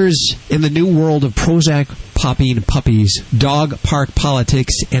 Adventures in the new world of Prozac-Popping Puppies, dog park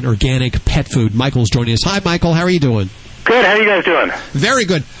politics, and organic pet food. Michael's joining us. Hi, Michael. How are you doing? Good. How are you guys doing? Very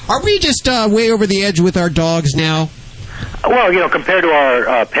good. Are we just way over the edge with our dogs now? Well, compared to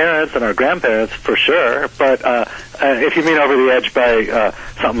our parents and our grandparents, for sure. But if you mean over the edge by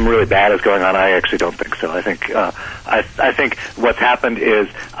something really bad is going on, I actually don't think so. I think I think what's happened is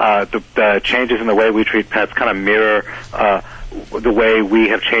the changes in the way we treat pets kind of mirror the way we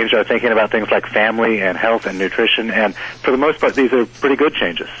have changed our thinking about things like family and health and nutrition, and for the most part, these are pretty good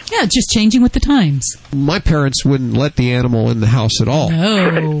changes. Yeah, just changing with the times. My parents wouldn't let the animal in the house at all.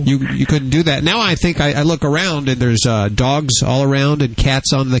 No. You couldn't do that. Now I think I look around and there's dogs all around and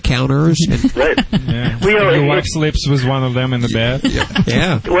cats on the counters. And right. Yeah. Your wife sleeps with one of them in the bed.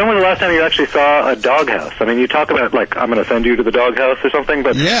 Yeah. When was the last time you actually saw a doghouse? I mean, you talk about, like, I'm going to send you to the doghouse or something,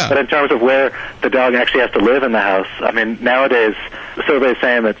 but in terms of where the dog actually has to live in the house, I mean, nowadays, surveys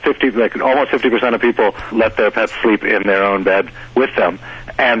saying that almost 50% of people let their pets sleep in their own bed with them.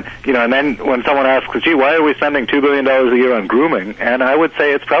 And, and then when someone asks, gee, why are we spending $2 billion a year on grooming? And I would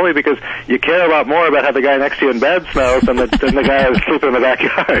say it's probably because you care a lot more about how the guy next to you in bed smells than the guy who's sleeping in the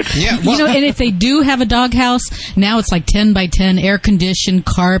backyard. Yeah, well, and if they do have a doghouse, now it's like 10 by 10, air-conditioned,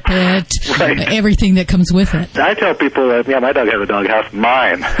 carpet, everything that comes with it. I tell people that, my dog has a doghouse.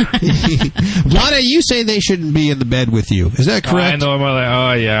 Mine. Why do you say they shouldn't be in the bed with you? Is that correct?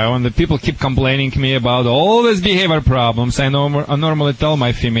 When the people keep complaining to me about all these behavior problems, I normally tell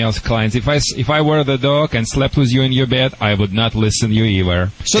my female clients, if I were the dog and slept with you in your bed, I would not listen to you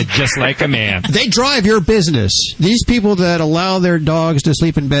either. So it's just like a man. They drive your business. These people that allow their dogs to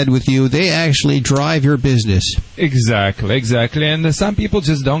sleep in bed with you, they actually drive your business. Exactly. And some people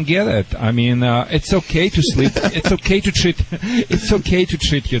just don't get it. I mean, it's okay to sleep. It's okay to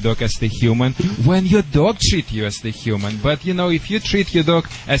treat your dog as the human when your dog treats you as the human. But if you treat your dog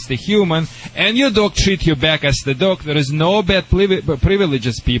as the human and your dog treat you back as the dog, there is no bad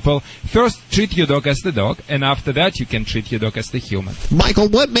privileges, people. First, treat your dog as the dog, and after that, you can treat your dog as the human. Michael,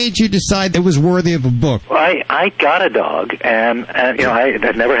 what made you decide it was worthy of a book? Well, I got a dog, and I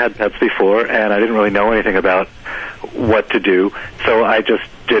had never had pets before, and I didn't really know anything about what to do, so I just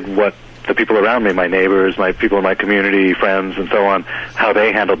did what the people around me, my neighbors, my people in my community, friends, and so on, how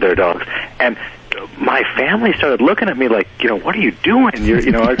they handled their dogs. And my family started looking at me like, what are you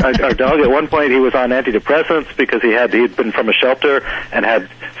doing? Our dog, at one point, he was on antidepressants because he'd been from a shelter and had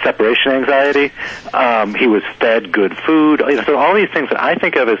separation anxiety. He was fed good food. So all these things that I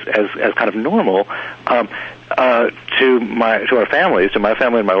think of as kind of normal, to our families, to my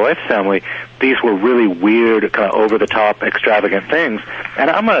family and my wife's family, these were really weird, kind of over-the-top, extravagant things. And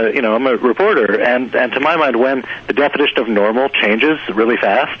I'm a reporter, and to my mind, when the definition of normal changes really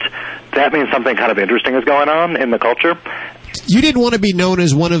fast, that means something kind of interesting is going on in the culture. You didn't want to be known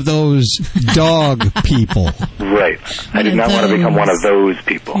as one of those dog people. Right. I did not want to become one of those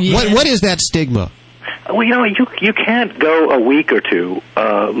people. Yeah. What is that stigma? Well, you can't go a week or two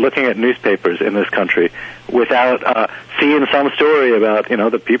looking at newspapers in this country without seeing some story about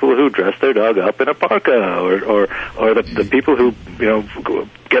the people who dress their dog up in a parka, or the people who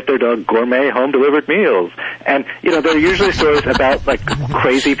get their dog gourmet home delivered meals, and there are usually stories about like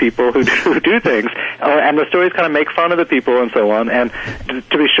crazy people who do things, and the stories kind of make fun of the people and so on. And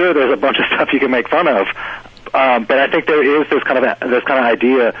to be sure, there's a bunch of stuff you can make fun of. But I think there is this kind of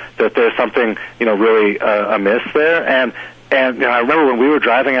idea that there's something really amiss there, and I remember when we were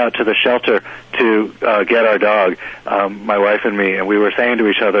driving out to the shelter to get our dog, my wife and me, and we were saying to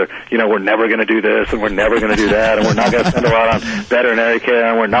each other, we're never going to do this, and we're never going to do that, and we're not going to spend a lot on veterinary care,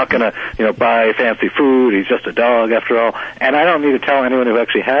 and we're not going to buy fancy food. He's just a dog after all. And I don't need to tell anyone who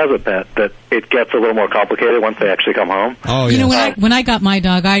actually has a pet that it gets a little more complicated once they actually come home. Oh, yeah. When I got my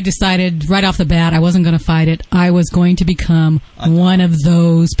dog, I decided right off the bat I wasn't going to fight it. I was going to become one of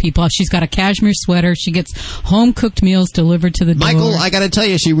those people. She's got a cashmere sweater. She gets home-cooked meals delivered to the door. Michael, I got to tell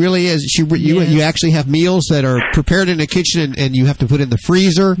you, she really is. You You actually have meals that are prepared in the kitchen and you have to put in the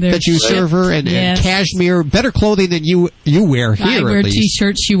freezer that you serve her, and cashmere, better clothing than you wear here. I wear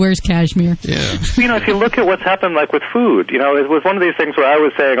T-shirts. She wears cashmere. Yeah. If you look at what's happened, like with food, it was one of these things where I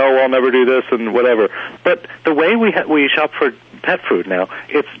was saying, oh, well, I'll never do this and whatever. But the way we shop for pet food now,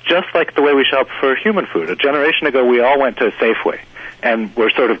 it's just like the way we shop for human food. A generation ago, we all went to Safeway, and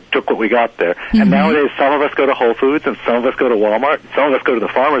we sort of took what we got there. Mm-hmm. And nowadays, some of us go to Whole Foods, and some of us go to Walmart, some of us go to the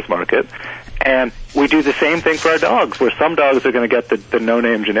farmer's market, and we do the same thing for our dogs, where some dogs are going to get the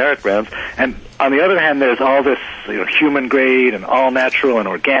no-name generic brands, and on the other hand, there's all this human grade and all natural and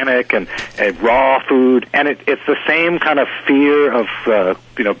organic and raw food, and it's the same kind of fear of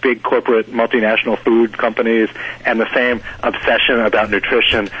big corporate multinational food companies and the same obsession about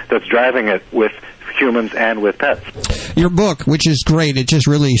nutrition that's driving it with humans and with pets. Your book, which is great, it just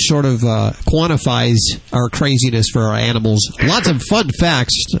really sort of quantifies our craziness for our animals. Lots of fun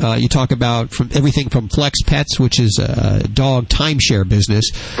facts. You talk about everything from Flex Pets, which is a dog timeshare business,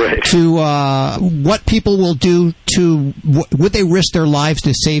 to what people will do would they risk their lives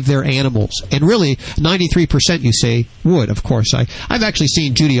to save their animals? And really, 93% you say would, of course. I've actually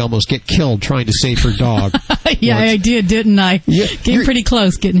seen Judy almost get killed trying to save her dog. Yeah, once. I did, didn't I? Getting pretty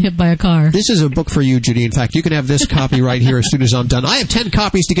close, getting hit by a car. This is a book for you, Judy. In fact, you can have this copy right here as soon as I'm done. I have 10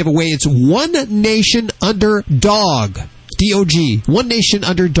 copies to give away. It's One Nation Under Dog. D-O-G. One Nation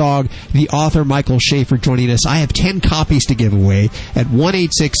Under Dog. The author, MICHAEL SCHAFFER, joining us. I have 10 copies to give away at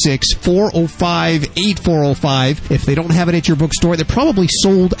 1-866-405-8405. If they don't have it at your bookstore, they're probably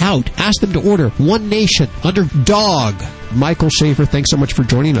sold out. Ask them to order One Nation Under Dog. MICHAEL SCHAFFER, thanks so much for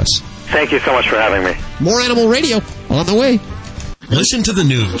joining us. Thank you so much for having me. More Animal Radio on the way. Listen to the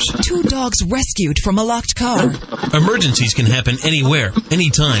news. 2 dogs rescued from a locked car. Emergencies can happen anywhere,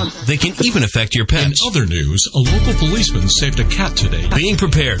 anytime. They can even affect your pets. In other news, a local policeman saved a cat today. Being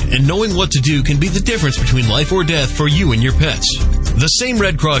prepared and knowing what to do can be the difference between life or death for you and your pets. The same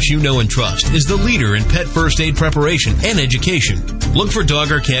Red Cross you know and trust is the leader in pet first aid preparation and education. Look for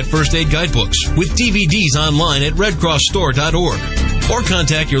dog or cat first aid guidebooks with DVDs online at redcrossstore.org or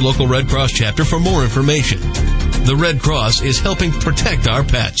contact your local Red Cross chapter for more information. The Red Cross is helping protect our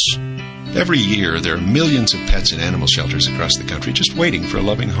pets. Every year, there are millions of pets in animal shelters across the country just waiting for a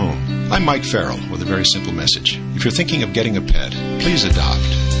loving home. I'm Mike Farrell with a very simple message. If you're thinking of getting a pet, please adopt.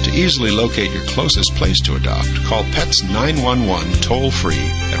 To easily locate your closest place to adopt, call Pets 911 toll-free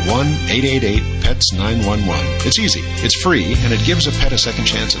at 1-888-PETS-911. It's easy, it's free, and it gives a pet a second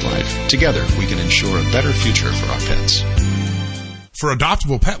chance at life. Together, we can ensure a better future for our pets. For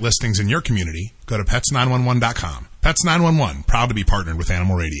adoptable pet listings in your community, go to pets911.com. Pets 911, proud to be partnered with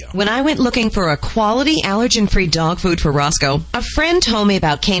Animal Radio. When I went looking for a quality allergen-free dog food for Roscoe, a friend told me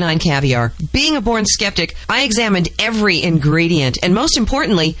about canine caviar. Being a born skeptic, I examined every ingredient and, most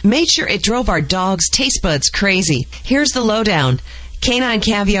importantly, made sure it drove our dog's taste buds crazy. Here's the lowdown. Canine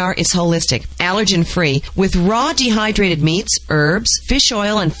caviar is holistic, allergen-free, with raw dehydrated meats, herbs, fish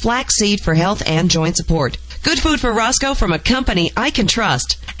oil, and flaxseed for health and joint support. Good food for Roscoe from a company I can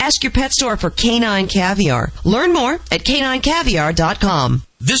trust. Ask your pet store for canine caviar. Learn more at caninecaviar.com.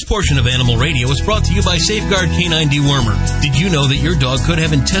 This portion of Animal Radio is brought to you by Safeguard Canine Dewormer. Did you know that your dog could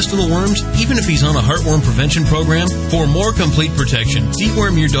have intestinal worms, even if he's on a heartworm prevention program? For more complete protection,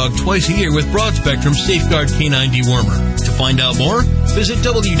 deworm your dog twice a year with broad-spectrum Safeguard Canine Dewormer. To find out more, visit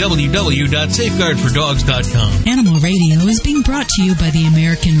www.safeguardfordogs.com. Animal Radio is being brought to you by the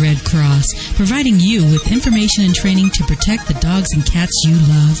American Red Cross, providing you with information and training to protect the dogs and cats you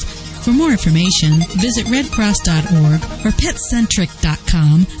love. For more information, visit redcross.org or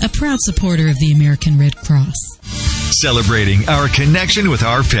petcentric.com, a proud supporter of the American Red Cross. Celebrating our connection with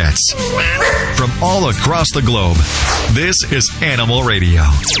our pets. From all across the globe, this is Animal Radio.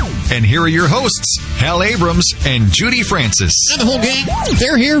 And here are your hosts, Hal Abrams and Judy Francis. And the whole gang,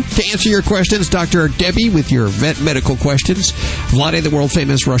 they're here to answer your questions. Dr. Debbie with your vet medical questions. Vlade, the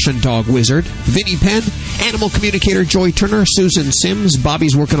world-famous Russian dog wizard. Vinnie Penn, animal communicator Joy Turner. Susan Sims.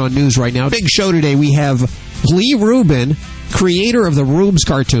 Bobby's working on news right now. Big show today. We have Leigh Rubin, creator of the Rubes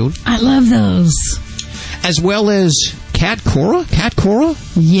cartoon. I love those. As well as Cat Cora? Cat Cora?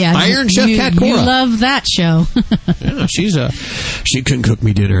 Yeah. Iron Chef Cat Cora. You love that show. Yeah, she can cook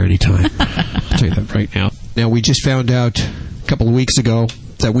me dinner anytime. I'll tell you that right now. Now, we just found out a couple of weeks ago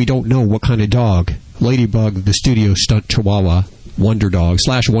that we don't know what kind of dog Ladybug, the studio stunt Chihuahua, Wonder Dog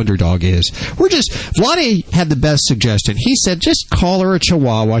 / Wonder Dog is. Vlade had the best suggestion. He said, just call her a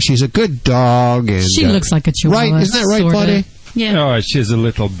Chihuahua. She's a good dog. And, she looks like a Chihuahua. Right? Isn't that right, Vlade? Yeah. Oh, she's a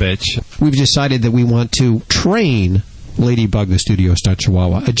little bitch. We've decided that we want to train Ladybug, the studio stunt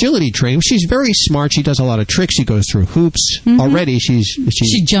Chihuahua. Agility training. She's very smart. She does a lot of tricks. She goes through hoops. Already,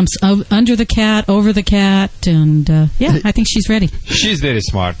 she jumps under the cat, over the cat, and I think she's ready. She's very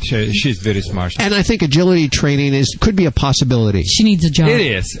smart. She's very smart. And I think agility training could be a possibility. She needs a job.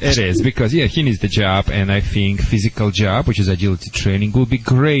 It is because he needs the job, and I think physical job, which is agility training, will be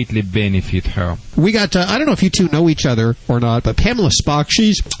greatly benefit her. We got I don't know if you two know each other or not, but Pamela Spock,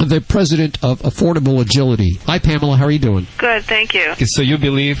 she's the president of Affordable Agility. Hi, Pamela. How are you doing? Good, thank you. So you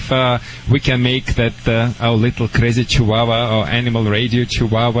believe we can make that our little crazy Chihuahua or animal radio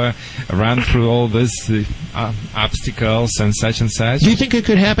Chihuahua run through all these obstacles and such? Do you think it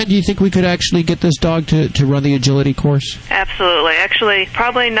could happen? Do you think we could actually get this dog to run the agility course? Absolutely. Actually,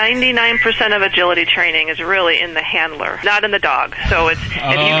 probably 99% of agility training is really in the handler, not in the dog. So it's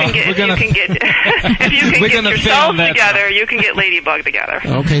if you can get yourself together, you can get Ladybug together.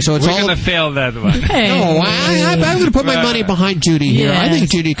 Okay, so we're going to fail that one. Hey. No, I'm going to put my money behind Judy here. Yes. I think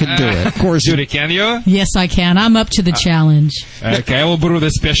Judy can do it. Of course, Judy, can you? Yes, I can. I'm up to the challenge. Okay, I will brew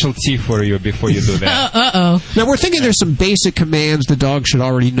the special tea for you before you do that. Now we're thinking there's some basic commands the dog should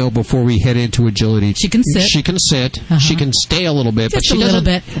already know before we head into agility. She can sit. She can sit. She can stay a little bit, Just but she a little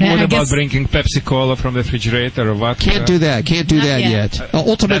doesn't. bit. What about drinking Pepsi Cola from the refrigerator or what? Can't do that. Can't do that yet.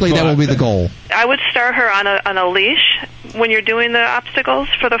 Ultimately, that will be the goal. I would start her on a leash when you're doing the obstacles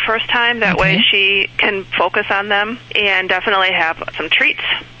for the first time. That way she can focus on them and definitely have some treats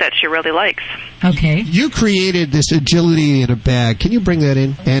that she really likes. Okay. You created this agility in a bag. Can you bring that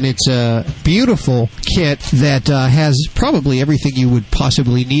in? And it's a beautiful kit that has probably everything you would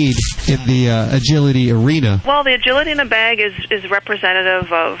possibly need in the agility arena. Well, the agility in a bag is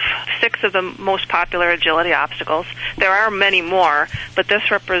representative of 6 of the most popular agility obstacles. There are many more, but this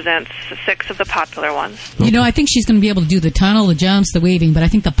represents 6 of the popular ones. You know, I think she's going to be able to do the tunnel, the jumps, the waving, but I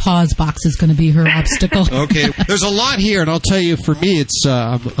think the pause box is going to be her obstacle. Okay. There's a lot here, and I'll tell you, for me, it's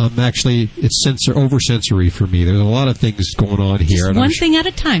over-sensory for me. There's a lot of things going on here. Just one thing at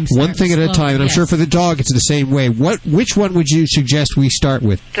a time. One thing at a time, and I'm sure for the dog it's the same way. Which one would you suggest we start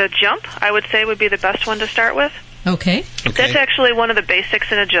with? The jump, I would say, would be the best one to start with. Okay. That's actually one of the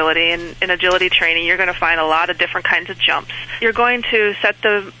basics in agility. In agility training, you're going to find a lot of different kinds of jumps. You're going to set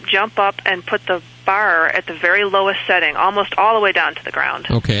the jump up and put the bar at the very lowest setting, almost all the way down to the ground.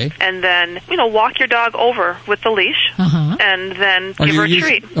 Okay. And then, walk your dog over with the leash, and then give her a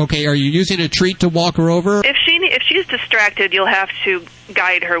treat. Okay, are you using a treat to walk her over? If she's distracted, you'll have to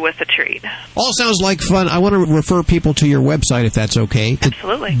guide her with a treat. All sounds like fun. I want to refer people to your website, if that's okay.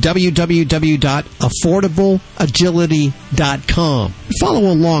 Absolutely. www.affordableagility.com.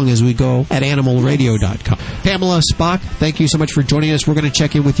 Follow along as we go at animalradio.com. Pamela Spock, thank you so much for joining us. We're going to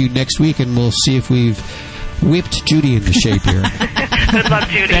check in with you next week, and we'll see if we've whipped Judy into shape here. Good luck,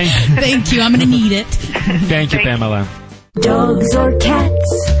 Judy. Thank you. I'm going to need it. Thank you, Pamela. Dogs or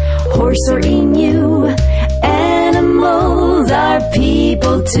cats, horse or emu, animals are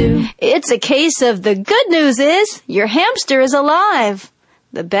people too. It's a case of the good news is your hamster is alive.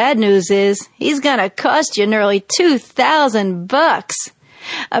 The bad news is he's gonna cost you nearly $2,000.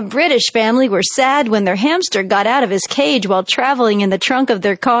 A British family were sad when their hamster got out of his cage while traveling in the trunk of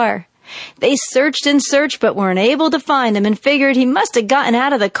their car. They searched and searched but weren't able to find him and figured he must have gotten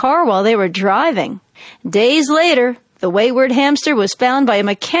out of the car while they were driving. Days later, the wayward hamster was found by a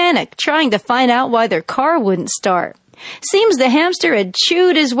mechanic trying to find out why their car wouldn't start. Seems the hamster had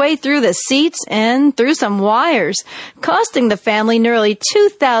chewed his way through the seats and through some wires, costing the family nearly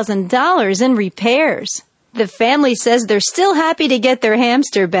 $2,000 in repairs. The family says they're still happy to get their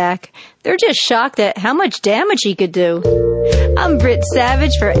hamster back. They're just shocked at how much damage he could do. I'm Britt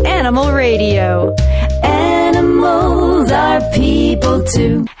Savage for Animal Radio. Animals are people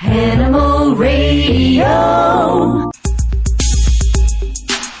too. Animal Radio.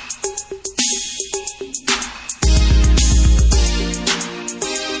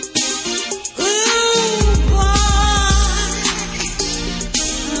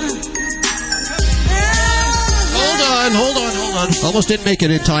 Hold on. Almost didn't make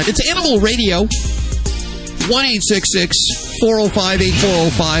it in time. It's Animal Radio.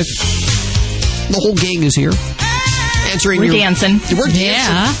 1-866-405-8405. The whole gang is here. Answering We're dancing. We're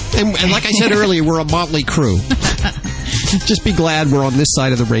dancing. Yeah. And like I said earlier, we're a motley crew. Just be glad we're on this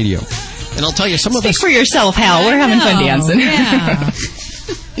side of the radio. And I'll tell you, some of us... Speak for yourself, Hal. We're having fun dancing. Yeah.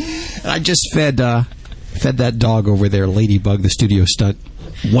 I just fed that dog over there, Ladybug, the studio stunt.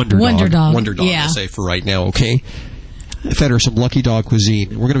 Wonder dog. Yeah. I'll say for right now, okay? fed her some Lucky Dog cuisine.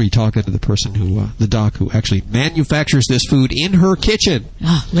 We're going to be talking to the person the doc who actually manufactures this food in her kitchen.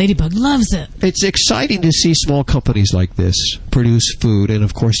 Oh, Ladybug loves it. It's exciting to see small companies like this produce food, and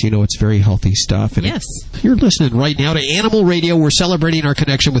of course, it's very healthy stuff. And yes. You're listening right now to Animal Radio. We're celebrating our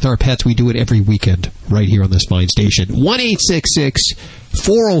connection with our pets. We do it every weekend right here on this fine station.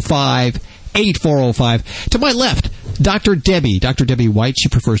 1-866-405-8405. To my left, Dr. Debbie White. She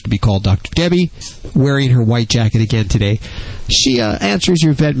prefers to be called Dr. Debbie, wearing her white jacket again today. She answers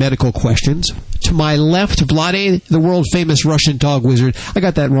your vet medical questions. To my left, Vlade, the world-famous Russian dog wizard. I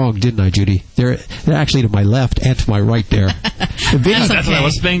got that wrong, didn't I, Judy? They're actually to my left and to my right there. Vinnie, that's what I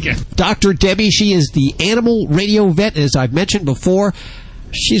was thinking. Dr. Debbie, she is the animal radio vet. As I've mentioned before,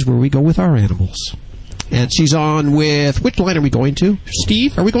 she's where we go with our animals. And she's on with... Which line are we going to?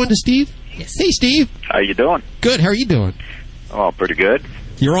 Steve? Are we going to Steve? Yes. Hey, Steve. How you doing? Good. How are you doing? Oh, pretty good.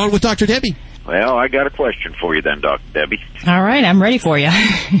 You're on with Dr. Debbie. Well, I got a question for you then, Dr. Debbie. All right, I'm ready for you.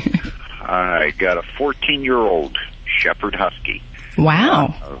 I got a 14-year-old Shepherd Husky.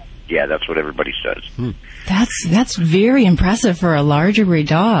 Wow. Yeah, that's what everybody says. That's very impressive for a larger breed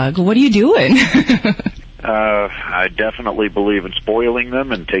dog. What are you doing? I definitely believe in spoiling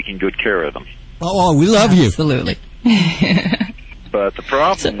them and taking good care of them. Oh, we love you. Absolutely. But the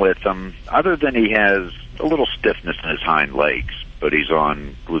problem with him, other than he has a little stiffness in his hind legs, but he's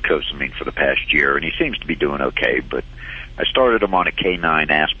on glucosamine for the past year, and he seems to be doing okay, but I started him on a K9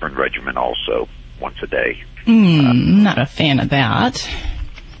 aspirin regimen also, once a day. Not a fan of that.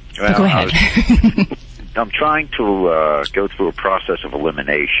 Well, go ahead. I'm trying to go through a process of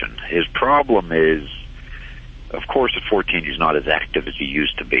elimination. His problem is, of course, at 14 he's not as active as he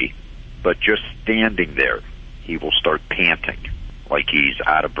used to be, but just standing there, he will start panting, like he's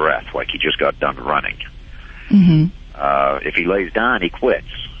out of breath, like he just got done running. Mm-hmm. If he lays down, he quits.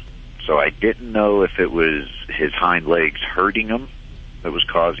 So I didn't know if it was his hind legs hurting him that was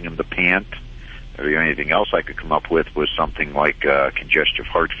causing him to pant, or anything else I could come up with was something like congestive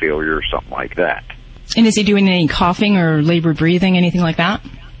heart failure or something like that. And is he doing any coughing or labored breathing, anything like that?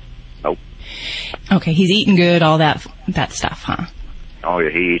 Nope. Okay, he's eating good, all that stuff, huh? Oh, yeah,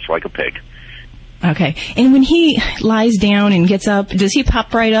 he eats like a pig. Okay. And when he lies down and gets up, does he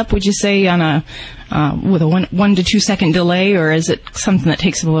pop right up, would you say, on a with a 1 to 2 second delay, or is it something that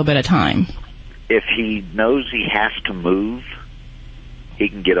takes him a little bit of time? If he knows he has to move, he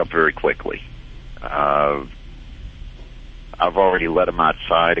can get up very quickly. I've already let him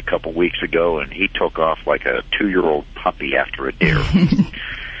outside a couple weeks ago, and he took off like a 2-year-old puppy after a deer.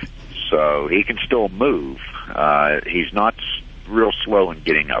 So he can still move. He's not real slow in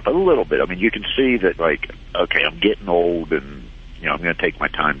getting up, a little bit. I mean, you can see that, like, okay, I'm getting old, and I'm going to take my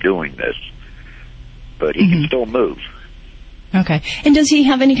time doing this. But he can still move. Okay. And does he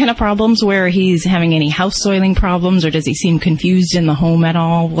have any kind of problems where he's having any house soiling problems, or does he seem confused in the home at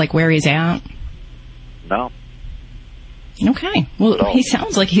all, like where he's at? No. Okay. Well, he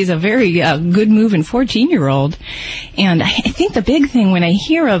sounds like he's a very good moving 14-year-old. And I think the big thing when I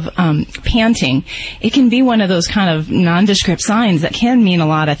hear of panting, it can be one of those kind of nondescript signs that can mean a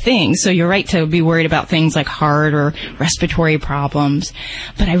lot of things. So you're right to be worried about things like heart or respiratory problems.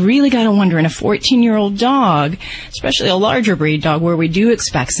 But I really got to wonder in a 14-year-old dog, especially a larger breed dog where we do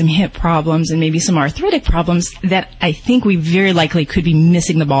expect some hip problems and maybe some arthritic problems, that I think we very likely could be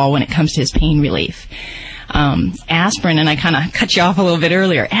missing the ball when it comes to his pain relief. Aspirin, and I kind of cut you off a little bit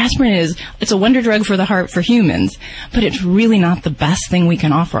earlier, aspirin it's a wonder drug for the heart for humans, but it's really not the best thing we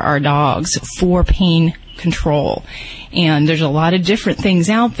can offer our dogs for pain control. And there's a lot of different things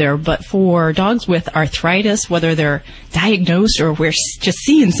out there, but for dogs with arthritis, whether they're diagnosed or we're just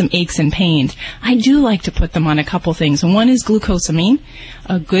seeing some aches and pains, I do like to put them on a couple things. One is glucosamine,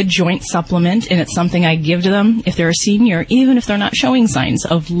 a good joint supplement, and it's something I give to them if they're a senior, even if they're not showing signs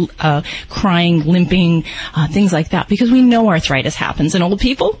of crying, limping, things like that, because we know arthritis happens in old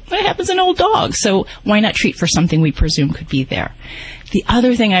people, but it happens in old dogs, so why not treat for something we presume could be there? The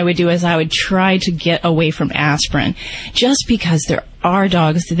other thing I would do is I would try to get away from aspirin, just because there are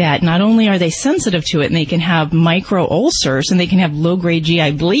dogs that not only are they sensitive to it and they can have micro ulcers and they can have low-grade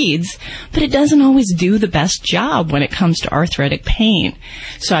GI bleeds, but it doesn't always do the best job when it comes to arthritic pain.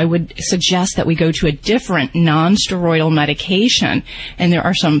 So I would suggest that we go to a different non-steroidal medication, and there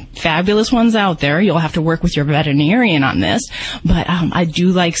are some fabulous ones out there. You'll have to work with your veterinarian on this, but I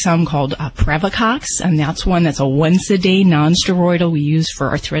do like some called Prevocox, and that's one that's a once-a-day non-steroidal we use for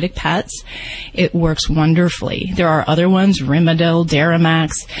arthritic pets. It works wonderfully. There are other ones, Rimadyl,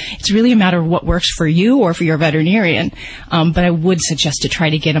 Deramax. It's really a matter of what works for you or for your veterinarian. But I would suggest to try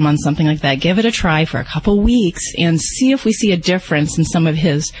to get him on something like that. Give it a try for a couple weeks and see if we see a difference in some of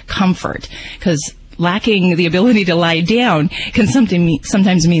his comfort. Because lacking the ability to lie down can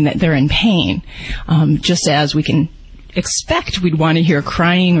sometimes mean that they're in pain. Just as we can expect we'd want to hear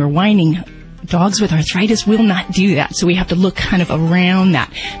crying or whining, dogs with arthritis will not do that. So we have to look kind of around that,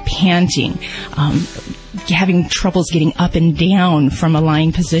 panting, having troubles getting up and down from a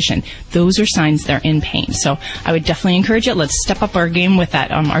lying position. Those are signs they're in pain. So I would definitely encourage it. Let's step up our game with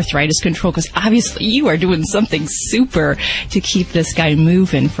that arthritis control, because obviously you are doing something super to keep this guy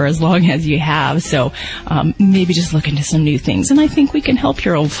moving for as long as you have. So maybe just look into some new things. And I think we can help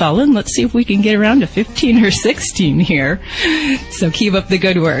your old fella, and let's see if we can get around to 15 or 16 here. So keep up the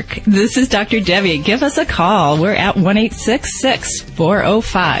good work. This is Dr. Debbie. Give us a call. We're at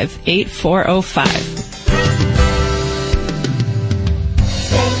 1-866-405-8405.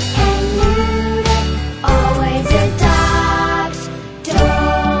 Always adopt,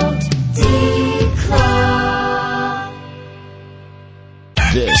 don't declaw.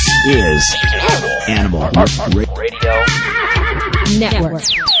 This is Animal Radio Network.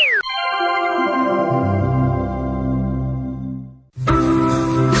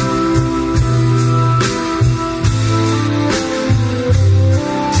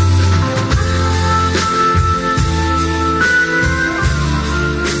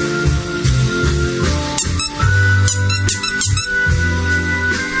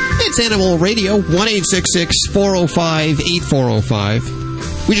 It's Animal Radio,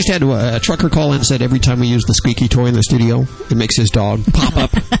 1-866-405-8405. We just had a trucker call in and said every time we use the squeaky toy in the studio, it makes his dog pop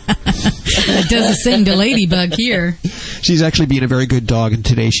up. It does the same to Ladybug here. She's actually being a very good dog, and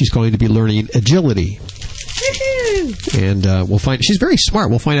today she's going to be learning agility. And we'll find. She's very smart.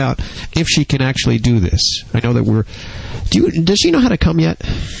 We'll find out if she can actually do this. I know that does she know how to come yet?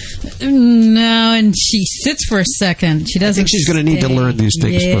 No, and she sits for a second. She doesn't. I think she's going to need to learn these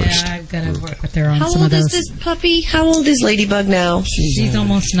things first. Yeah, I've got to work with her on How some of old those. is this puppy? How old is Ladybug now? She's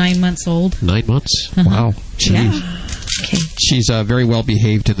almost 9 months old. 9 months? Wow. Jeez. Yeah. Okay. She's very well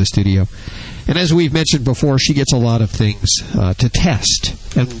behaved in the studio. And as we've mentioned before, she gets a lot of things to test.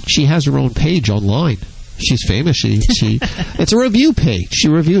 And she has her own page online. She's famous. It's a review page. She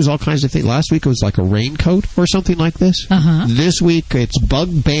reviews all kinds of things. Last week it was like a raincoat or something like this. Uh-huh. This week it's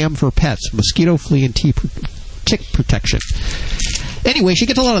Bug Bam for pets, mosquito, flea, and tick protection. Anyway, she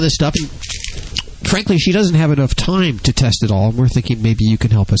gets a lot of this stuff, and frankly, she doesn't have enough time to test it all. And we're thinking maybe you can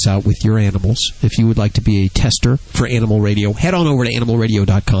help us out with your animals. If you would like to be a tester for Animal Radio, head on over to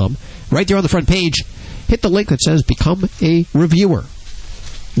animalradio.com. Right there on the front page, hit the link that says Become a Reviewer.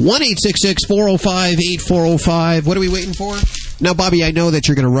 1-866-405-8405. What are we waiting for? Now, Bobby, I know that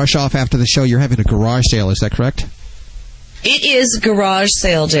you're going to rush off after the show. You're having a garage sale. Is that correct? It is garage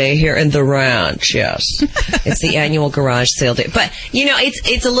sale day here in the ranch, yes. It's the annual garage sale day. But,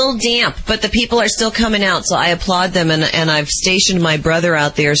 it's a little damp, but the people are still coming out, so I applaud them, and I've stationed my brother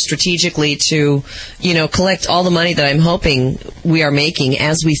out there strategically to, collect all the money that I'm hoping we are making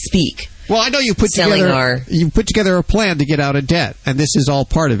as we speak. Well, I know you put together a plan to get out of debt, and this is all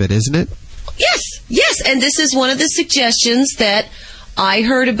part of it, isn't it? Yes, and this is one of the suggestions that I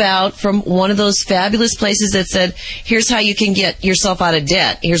heard about from one of those fabulous places that said, here's how you can get yourself out of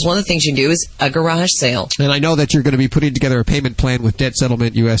debt. Here's one of the things you can do is a garage sale. And I know that you're going to be putting together a payment plan with Debt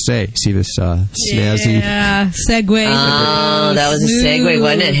Settlement USA. See this snazzy... Yeah, segue. Oh, that was a segue,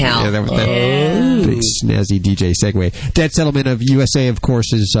 wasn't it, Hal? Yeah, that was that big snazzy DJ segue. Debt Settlement of USA, of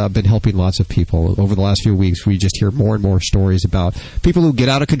course, has been helping lots of people. Over the last few weeks, we just hear more and more stories about people who get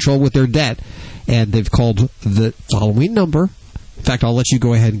out of control with their debt, and they've called the following number. In fact, I'll let you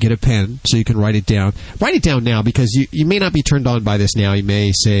go ahead and get a pen so you can write it down. Write it down now, because you may not be turned on by this now. You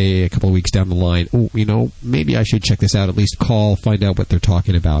may say a couple of weeks down the line, maybe I should check this out. At least call, find out what they're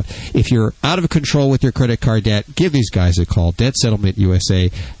talking about. If you're out of control with your credit card debt, give these guys a call. Debt Settlement USA.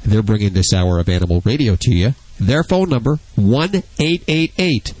 They're bringing this hour of Animal Radio to you. Their phone number,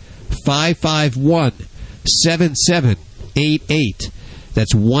 1-888-551-7788.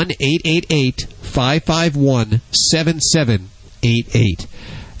 That's 1-888-551-7788.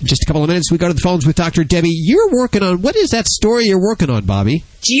 Just a couple of minutes, we go to the phones with Dr. Debbie. You're working on, what is that story you're working on, Bobby?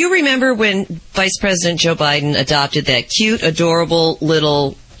 Do you remember when Vice President Joe Biden adopted that cute, adorable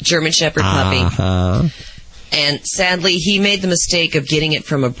little German Shepherd puppy? And sadly, he made the mistake of getting it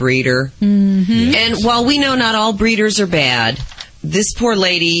from a breeder. Mm-hmm. And while we know not all breeders are bad, this poor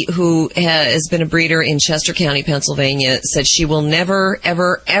lady who has been a breeder in Chester County, Pennsylvania, said she will never,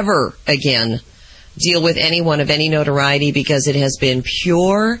 ever, ever again deal with anyone of any notoriety because it has been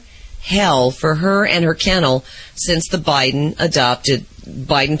pure hell for her and her kennel since the Biden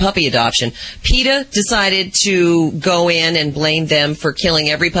puppy adoption. PETA decided to go in and blame them for killing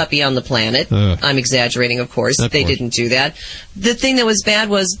every puppy on the planet. I'm exaggerating, of course. They didn't do that. The thing that was bad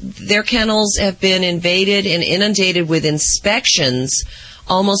was their kennels have been invaded and inundated with inspections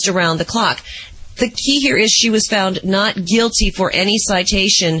almost around the clock. The key here is she was found not guilty for any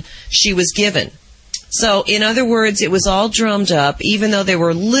citation she was given. So, in other words, it was all drummed up, even though there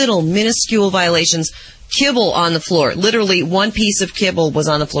were little minuscule violations. Kibble on the floor. Literally, one piece of kibble was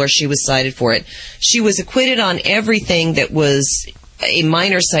on the floor. She was cited for it. She was acquitted on everything that was a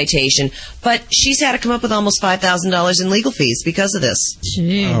minor citation, but she's had to come up with almost $5,000 in legal fees because of this.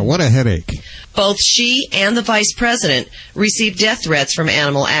 What a headache. Both she and the vice president received death threats from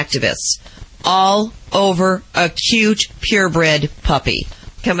animal activists, all over a cute, purebred puppy.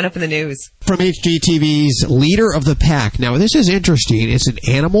 Coming up in the news. From HGTV's Leader of the Pack. Now, this is interesting. It's an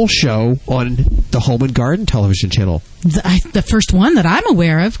animal show on the Home and Garden television channel. The first one that I'm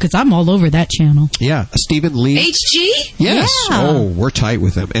aware of, because I'm all over that channel. Yeah. Stephen Lee. HG? Yes. Yeah. Oh, we're tight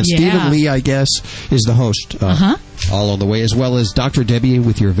with him. And Yeah. Stephen Lee, I guess, is the host. All on the way, as well as Dr. Debbie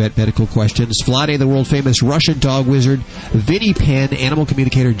with your vet medical questions, Vlade, the world-famous Russian dog wizard, Vinnie Penn, animal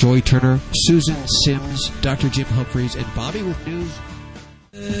communicator Joy Turner, Susan Sims, Dr. Jim Humphreys, and Bobby with news.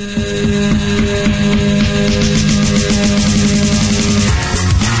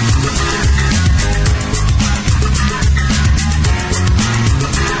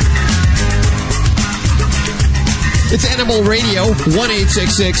 It's Animal Radio,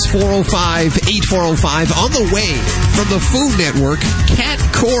 1-866-405-8405. On the way from the Food Network, Cat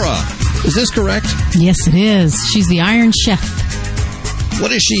Cora. Is this correct? Yes, it is. She's the Iron Chef.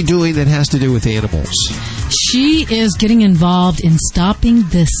 What is she doing that has to do with animals? She is getting involved in stopping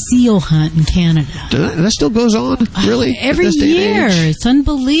the seal hunt in Canada. That still goes on? Really? Every year. It's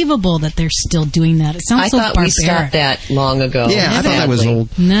unbelievable that they're still doing that. It sounds so barbaric. I thought we stopped that long ago. Yeah, I thought that was old.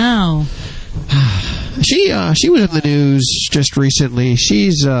 No. She was in the news just recently.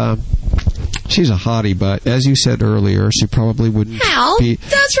 She's a hottie, but as you said earlier, she probably wouldn't Hal, be...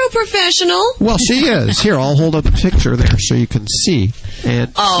 that's real professional. Well, she is. Here, I'll hold up the picture there so you can see.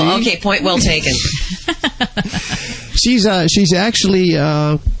 And see? Okay, point well taken. She's actually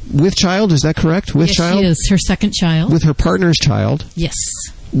with child, is that correct? With child? She is. Her second child. With her partner's child. Yes.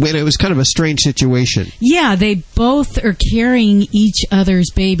 When it was kind of a strange situation. Yeah, they both are carrying each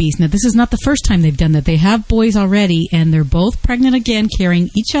other's babies. Now, this is not the first time they've done that. They have boys already, and they're both pregnant again, carrying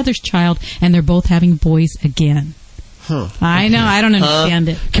each other's child, and they're both having boys again. Huh. I know. I don't understand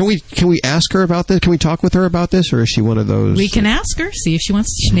it. Can we ask her about this? Can we talk with her about this, or is she one of those? We can ask her, see if she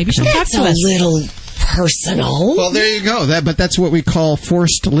wants. Maybe she'll talk to us. A little personal. Well, there you go. But that's what we call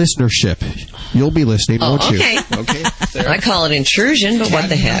forced listenership. You'll be listening, won't you? Okay. Okay. I call it intrusion, but what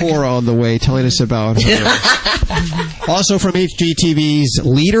the heck? Cora on the way, telling us about her. Also from HGTV's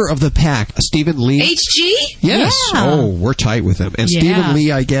Leader of the Pack, Stephen Lee. HG? Yes. Yeah. Oh, we're tight with him. And Yeah. Stephen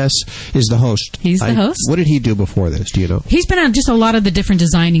Lee, I guess, is the host. He's the host. What did he do before this? Do you know? He's been on just a lot of the different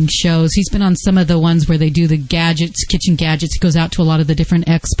designing shows. He's been on some of the ones where they do the gadgets, kitchen gadgets. He goes out to a lot of the different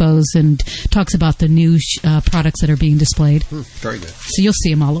expos and talks about the new products that are being displayed. Very good. So you'll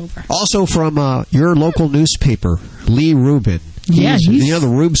see him all over. Also from your local newspaper, Leigh Rubin. Yeah, you know the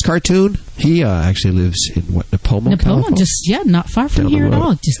Rubes cartoon? He actually lives in, Napomo, California? Just, not far from Down here the at road.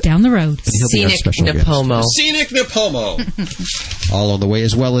 all. Just down the road. Scenic Napomo. Scenic Napomo. All on the way,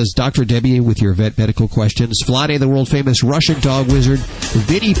 as well as Dr. Debbie with your vet medical questions, Vlade, the world-famous Russian dog wizard,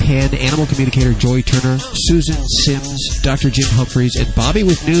 Vinnie Penn, animal communicator Joy Turner, Susan Sims, Dr. Jim Humphreys, and Bobby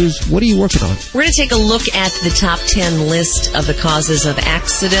with news. What are you working on? We're going to take a look at the top 10 list of the causes of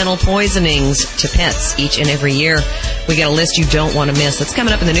accidental poisonings to pets each and every year. We got a list you don't want to miss. That's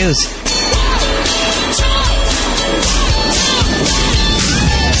coming up in the news.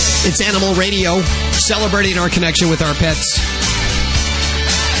 It's Animal Radio, celebrating our connection with our pets.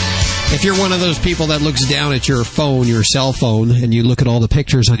 If you're one of those people that looks down at your phone, your cell phone, and you look at all the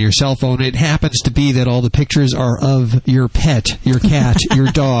pictures on your cell phone, it happens to be that all the pictures are of your pet, your cat, your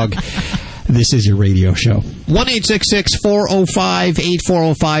dog. This is your radio show.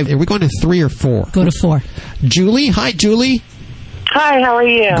 1-866-405-8405. Are we going to 3 or 4? Go to 4. Julie? Hi, Julie. Hi, how are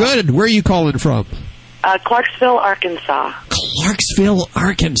you? Good. Where are you calling from? Clarksville, Arkansas. Clarksville,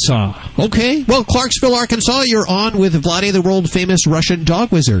 Arkansas. Okay. Well, Clarksville, Arkansas, you're on with Vlade, the world-famous Russian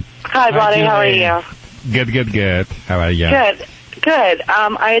dog wizard. Hi, Vlade. How are you? Good. How are you? Good.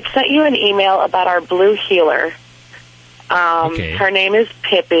 I had sent you an email about our blue healer. Okay. Her name is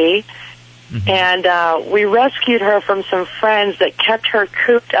Pippi, and we rescued her from some friends that kept her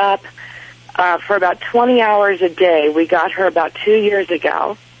cooped up for about 20 hours a day. We got her about 2 years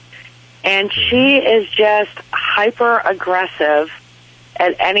ago. And she is just hyper aggressive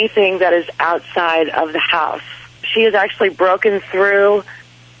at anything that is outside of the house. She has actually broken through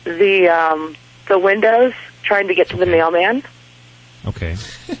the windows trying to get to the mailman. Okay.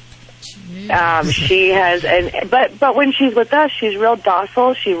 She has, but when she's with us, she's real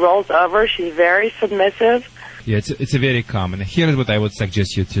docile. She rolls over. She's very submissive. Yeah, it's a very common. Here's what I would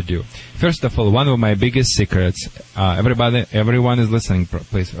suggest you to do. First of all, one of my biggest secrets, everyone is listening,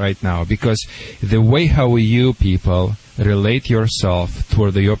 please, right now, because the way how you people relate yourself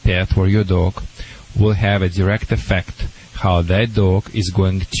toward your pet or your dog will have a direct effect how that dog is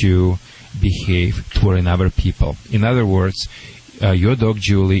going to behave toward other people. In other words, your dog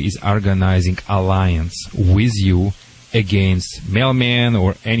Julie is organizing alliance with you against mailman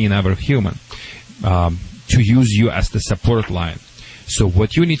or any other human. To use you as the support line. So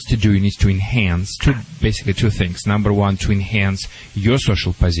what you need to do, you need to enhance basically two things. Number one, to enhance your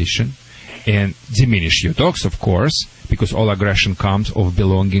social position and diminish your dogs, of course, because all aggression comes of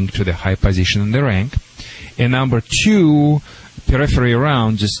belonging to the high position in the rank. And number two, periphery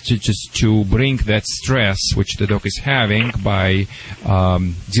around, just to bring that stress which the dog is having by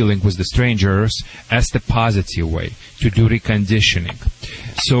dealing with the strangers as the positive way, to do reconditioning.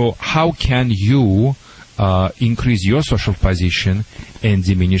 So how can you increase your social position and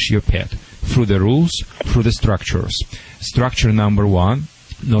diminish your pet? Through the rules, through the structures. Structure number one,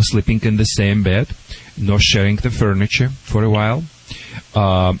 no sleeping in the same bed, no sharing the furniture for a while.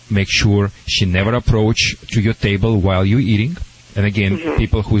 Make sure she never approach to your table while you're eating. And again,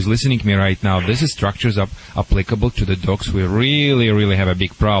 people who is listening to me right now, this is structures applicable to the dogs who really, really have a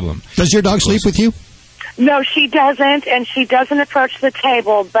big problem. Does your dog sleep with you? No, she doesn't, and she doesn't approach the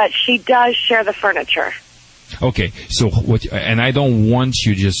table, but she does share the furniture. Okay, so and I don't want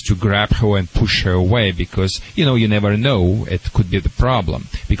you just to grab her and push her away because, you never know, it could be the problem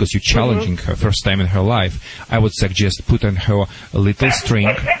because you're challenging her first time in her life. I would suggest put on her a little string,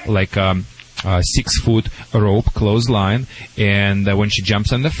 like a 6-foot rope, clothesline, and when she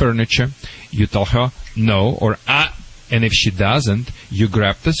jumps on the furniture, you tell her no or and if she doesn't, you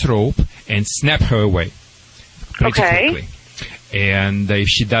grab this rope and snap her away pretty quickly. And if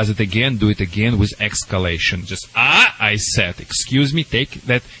she does it again, do it again with escalation. Just, I said, excuse me, take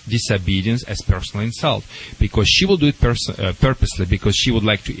that disobedience as personal insult. Because she will do it purposely, because she would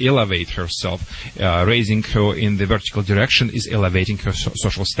like to elevate herself. Raising her in the vertical direction is elevating her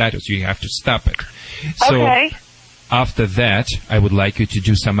social status. You have to stop it. So, after that, I would like you to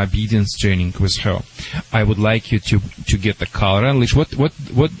do some obedience training with her. I would like you to get the collar and leash.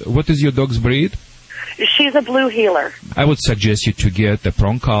 What is your dog's breed? She's a blue heeler. I would suggest you to get the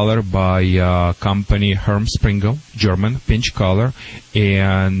prong collar by company Hermsprengel, German pinch collar,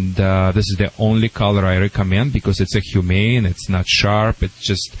 and this is the only collar I recommend because it's a humane, it's not sharp, it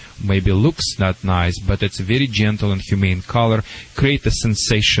just maybe looks not nice, but it's a very gentle and humane collar. Create the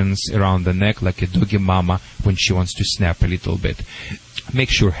sensations around the neck like a doggy mama when she wants to snap a little bit. Make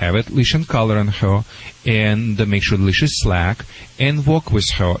sure have it leash and collar on her, and make sure the leash is slack, and walk with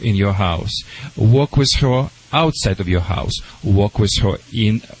her in your house. Walk with her outside of your house. Walk with her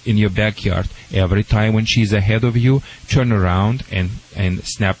in your backyard. Every time when she's ahead of you, turn around and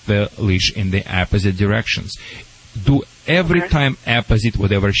snap the leash in the opposite directions. Do every time opposite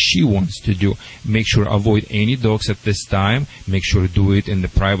whatever she wants to do. Make sure avoid any dogs at this time. Make sure do it in the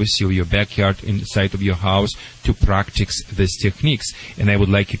privacy of your backyard, inside of your house, to practice these techniques. And I would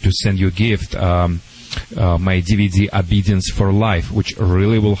like you to send you a gift, my DVD Obedience for Life, which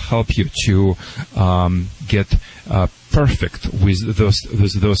really will help you to get perfect with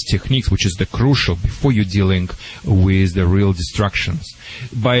those techniques, which is the crucial before you're dealing with the real distractions.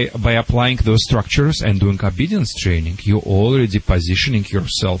 By applying those structures and doing obedience training, you're already positioning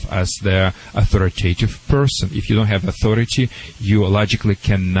yourself as the authoritative person. If you don't have authority, you logically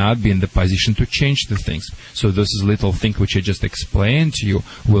cannot be in the position to change the things. So this little thing which I just explained to you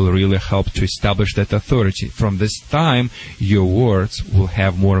will really help to establish that authority. From this time, your words will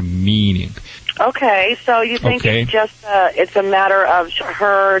have more meaning. Okay, so you think it's just it's a matter of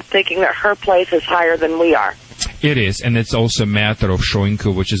her thinking that her place is higher than we are. It is, and it's also a matter of showing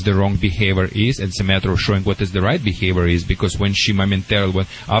her which is the wrong behavior is. It's a matter of showing what is the right behavior is, because when she momentarily,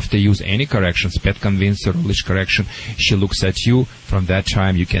 after use any corrections, pet convincer or leash correction, she looks at you. From that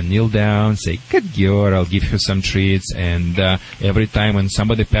time, you can kneel down, say, good girl, I'll give her some treats, and every time when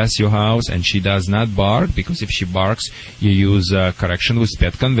somebody passes your house and she does not bark, because if she barks, you use correction with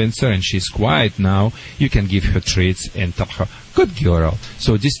pet convincer and she's quiet now, you can give her treats and tell her, Good girl.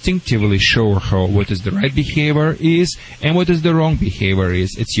 So distinctively show her what is the right behavior is and what is the wrong behavior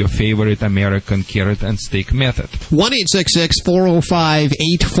is. It's your favorite American carrot and stick method.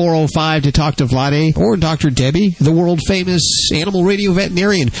 1-866-405-8405 to talk to Vlade or Dr. Debbie, the world-famous animal radio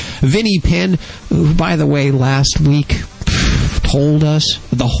veterinarian. Vinnie Penn, who, by the way, last week told us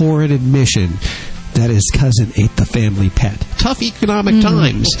the horrid admission that his cousin ate the family pet. Tough economic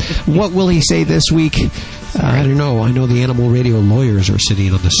times. What will he say this week? I don't know. I know the animal radio lawyers are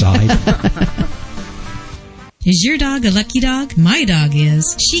sitting on the side. Is your dog a lucky dog? My dog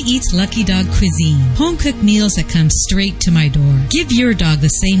is. She eats Lucky Dog cuisine, home-cooked meals that come straight to my door. Give your dog the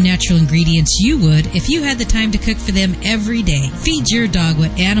same natural ingredients you would if you had the time to cook for them every day. Feed your dog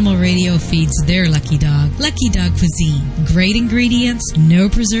what Animal Radio feeds their lucky dog. Lucky Dog cuisine. Great ingredients, no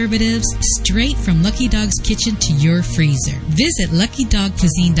preservatives, straight from Lucky Dog's kitchen to your freezer. Visit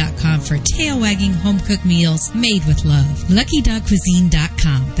LuckyDogCuisine.com for tail-wagging home-cooked meals made with love.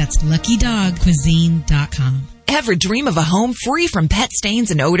 LuckyDogCuisine.com. That's LuckyDogCuisine.com. Ever dream of a home free from pet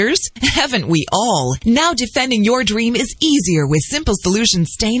stains and odors? Haven't we all? Now defending your dream is easier with Simple Solution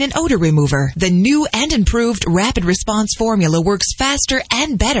Stain and Odor Remover. The new and improved Rapid Response formula works faster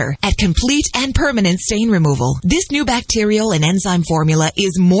and better at complete and permanent stain removal. This new bacterial and enzyme formula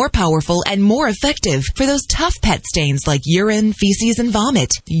is more powerful and more effective for those tough pet stains like urine, feces, and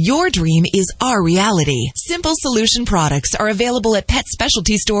vomit. Your dream is our reality. Simple Solution products are available at pet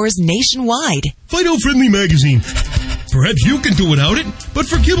specialty stores nationwide. Fido Friendly Magazine. Perhaps you can do without it, but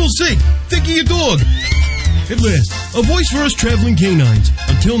for kibble's sake, think of your dog. At last, a voice for us traveling canines.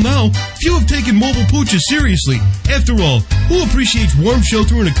 Until now, few have taken mobile pooches seriously. After all, who appreciates warm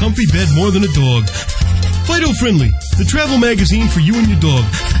shelter and a comfy bed more than a dog? Fido Friendly, the travel magazine for you and your dog.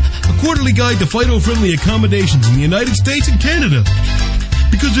 A quarterly guide to Fido-friendly accommodations in the United States and Canada.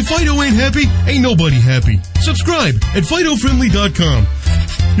 Because if Fido ain't happy, ain't nobody happy. Subscribe at FidoFriendly.com.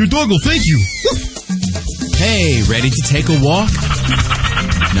 Your dog will thank you. Hey, ready to take a walk?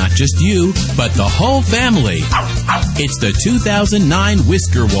 Not just you, but the whole family. It's the 2009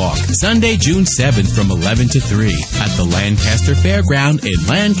 Whisker Walk, Sunday, June 7th from 11 to 3 at the Lancaster Fairground in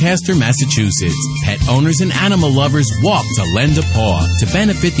Lancaster, Massachusetts. Pet owners and animal lovers walk to lend a paw to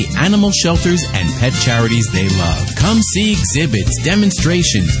benefit the animal shelters and pet charities they love. Come see exhibits,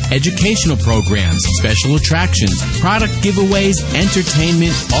 demonstrations, educational programs, special attractions, product giveaways,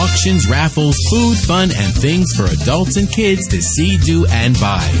 entertainment, auctions, raffles, food, fun, and things for adults and kids to see, do, and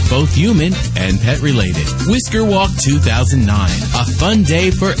buy, both human and pet related. Whisker Walk 2009, a fun day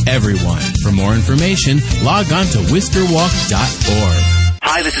for everyone. For more information, log on to whiskerwalk.org.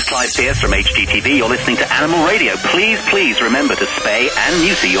 Hi, this is Clive Pierce from HGTV. You're listening to Animal Radio. Please remember to spay and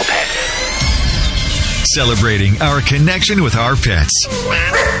neuter your pets. Celebrating our connection with our pets.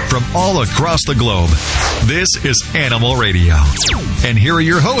 From all across the globe, this is Animal Radio. And here are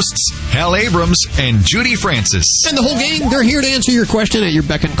your hosts, Hal Abrams and Judy Francis. And the whole gang, they're here to answer your question at your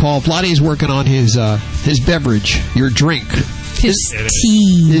beck and call. Vlade's working on his beverage, your drink. His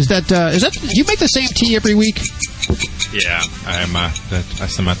tea. Is that, do you make the same tea every week? Yeah,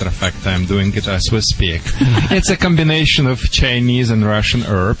 as a matter of fact, I'm doing it as we speak. It's a combination of Chinese and Russian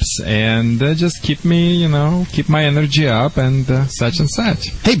herbs, and just keep my energy up and such and such.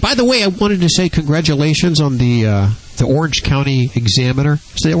 Hey, by the way, I wanted to say congratulations on the Orange County Examiner.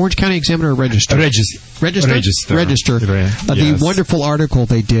 Is the Orange County Examiner or Register? Register. Yes. The wonderful article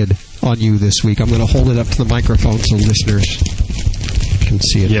they did on you this week. I'm going to hold it up to the microphone so listeners can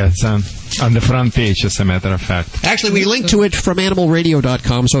see it. Yeah, it's on the front page, as a matter of fact. Actually, we linked to it from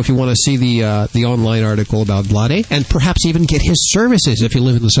animalradio.com, so if you want to see the online article about Vlade, and perhaps even get his services if you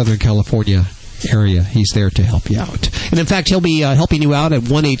live in the Southern California area, he's there to help you out. And in fact, he'll be helping you out at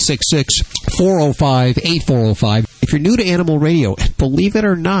 1-866-405-8405. If you're new to Animal Radio, believe it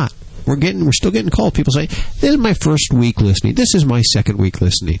or not, we're still getting calls. People say, this is my first week listening. This is my second week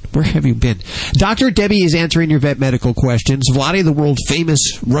listening. Where have you been? Dr. Debbie is answering your vet medical questions. Vlade, the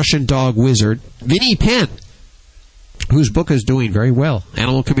world-famous Russian dog wizard. Vinnie Penn, whose book is doing very well.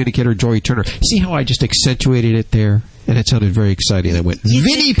 Animal communicator Joy Turner. See how I just accentuated it there? And it sounded very exciting. I went,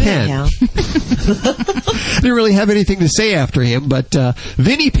 Vinnie Penn. Didn't really have anything to say after him, but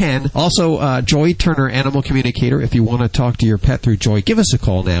Vinnie Penn, also Joy Turner, animal communicator. If you want to talk to your pet through Joy, give us a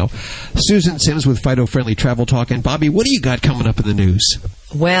call now. Susan Sims with Fido Friendly Travel Talk. And Bobby, what do you got coming up in the news?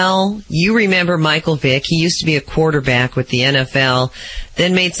 Well, you remember Michael Vick. He used to be a quarterback with the NFL,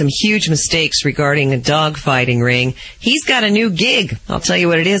 then made some huge mistakes regarding a dogfighting ring. He's got a new gig. I'll tell you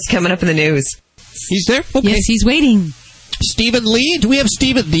what it is coming up in the news. He's there? Okay. Yes, he's waiting. Stephen Lee. Do we have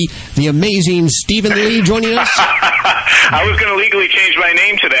Stephen, the amazing Stephen Lee joining us? I was going to legally change my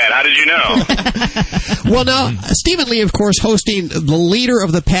name to that. How did you know? Well, now, Stephen Lee, of course, hosting the Leader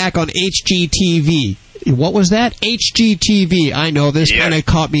of the Pack on HGTV. What was that? HGTV. I know this kind of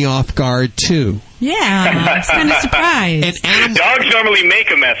caught me off guard, too. Yeah, I was kind of surprised. Dogs normally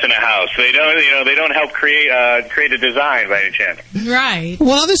make a mess in a house. They don't, they don't help create a design by any chance. Right.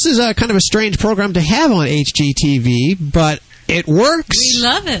 Well, this is kind of a strange program to have on HGTV, but it works. We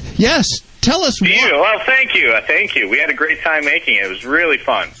love it. Yes. Tell us more. Well, thank you. We had a great time making it. It was really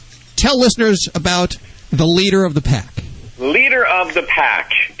fun. Tell listeners about the Leader of the Pack. Leader of the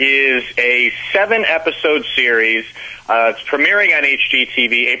Pack is a 7-episode series. It's premiering on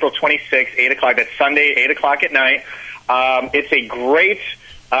HGTV April 26th, 8 o'clock. That's Sunday, 8 o'clock at night. It's a great...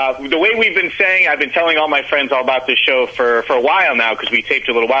 the way we've been saying, I've been telling all my friends all about this show for a while now because we taped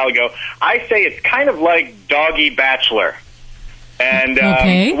it a little while ago. I say it's kind of like Doggy Bachelor. And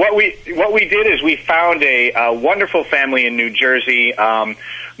what we did is we found a wonderful family in New Jersey,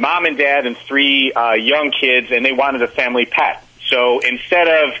 mom and dad and 3 young kids, and they wanted a family pet. So instead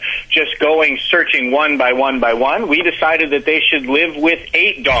of just going searching one by one by one, we decided that they should live with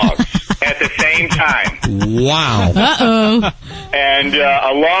 8 dogs at the same time. Wow. Uh-oh. And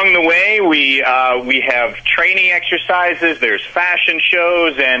along the way, we have training exercises, there's fashion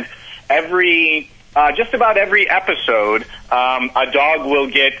shows, and just about every episode, a dog will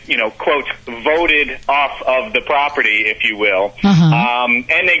get, quote, voted off of the property, if you will. And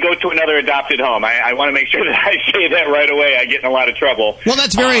they go to another adopted home. I want to make sure that I say that right away. I get in a lot of trouble. Well,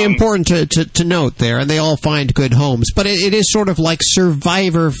 that's very important to note there, and they all find good homes. But it is sort of like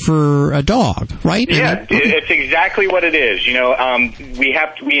Survivor for a dog, right? Yeah, it's exactly what it is. We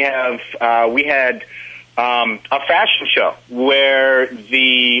had a fashion show where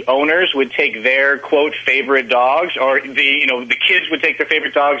the owners would take their, quote, favorite dogs, or the kids would take their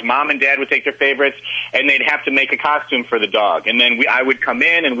favorite dogs, mom and dad would take their favorites, and they'd have to make a costume for the dog. And then I would come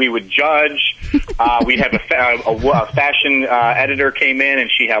in and we would judge. We'd have a fashion editor came in and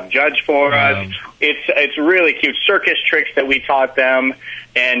she helped judge for us. It's really cute. Circus tricks that we taught them.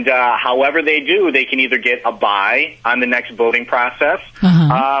 And however they do, they can either get a buy on the next voting process,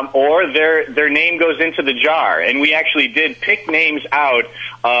 or their name goes into the jar. And we actually did pick names out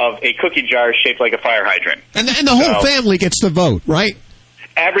of a cookie jar shaped like a fire hydrant. And the whole family gets to vote, right?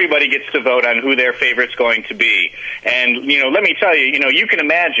 Everybody gets to vote on who their favorite's going to be. And, let me tell you, you can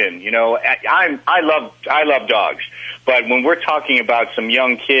imagine, I love dogs. But when we're talking about some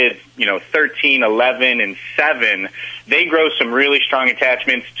young kids, 13, 11, and 7, they grow some really strong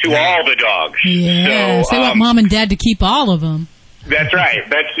attachments to all the dogs. Yes, they want mom and dad to keep all of them. That's right.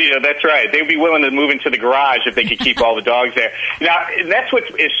 That's right. They'd be willing to move into the garage if they could keep all the dogs there. Now, that's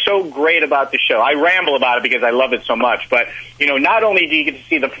what is so great about the show. I ramble about it because I love it so much. But, not only do you get to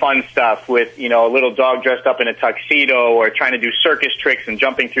see the fun stuff with, a little dog dressed up in a tuxedo or trying to do circus tricks and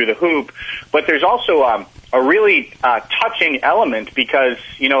jumping through the hoop, but there's also a really touching element because,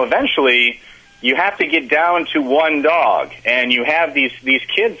 eventually you have to get down to one dog, and you have these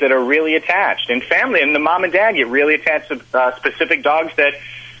kids that are really attached, and family, and the mom and dad get really attached to specific dogs that,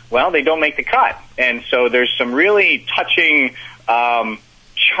 well, they don't make the cut. And so there's some really touching,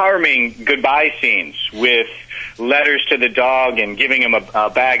 charming goodbye scenes with letters to the dog and giving them a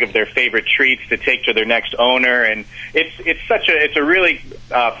bag of their favorite treats to take to their next owner, and it's a really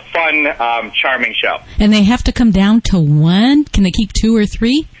fun, charming show. And they have to come down to one? Can they keep 2 or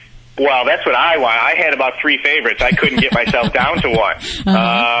 3? Well, that's what I want. I had about 3 favorites. I couldn't get myself down to one.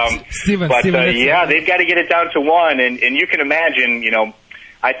 Steven, they've got to get it down to one, and you can imagine,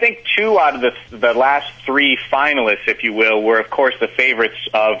 I think 2 out of the last 3 finalists, if you will, were, of course, the favorites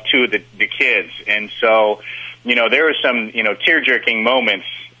of 2 of the kids. And so, there were some, tear-jerking moments,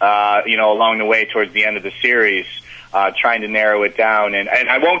 along the way towards the end of the series, trying to narrow it down. And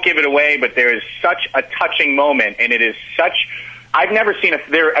I won't give it away, but there is such a touching moment, and it is such... I've never seen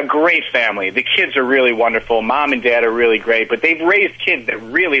they're a great family. The kids are really wonderful. Mom and dad are really great, but they've raised kids that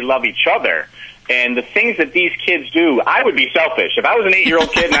really love each other. And the things that these kids do, I would be selfish. If I was an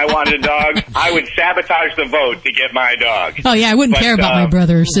 8-year-old kid and I wanted a dog, I would sabotage the vote to get my dog. Oh, yeah, I wouldn't care about my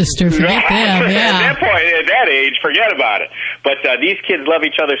brother or sister. Forget them, yeah. At that point, at that age, forget about it. But these kids love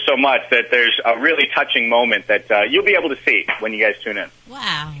each other so much that there's a really touching moment that you'll be able to see when you guys tune in.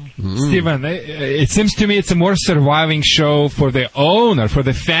 Wow. Steven, it seems to me it's a more surviving show for the owner, for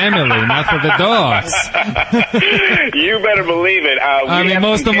the family, not for the dogs. You better believe it.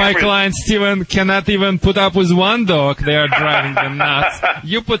 Most of my clients, Steven, cannot even put up with one dog. They are driving them nuts.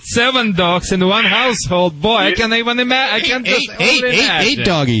 You put 7 dogs in one household. Boy, I can't even imagine. I can't just imagine. 8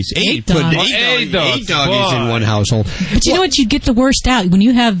 doggies. 8 doggies. 8 dogs. 8 doggies in one household. But you know what? You get the worst out. When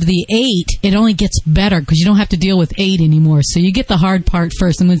you have the 8, it only gets better because you don't have to deal with 8 anymore. So you get the hard part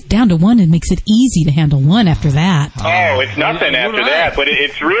first. And when it's down to 1, it makes it easy to handle 1 after that. Oh, it's nothing after that. But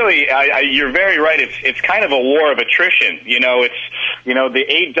it's really, you're very right. It's kind of a war of attrition. The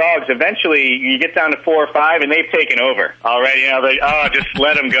 8 dogs, eventually you get down to 4 or 5 and they've taken over already. Just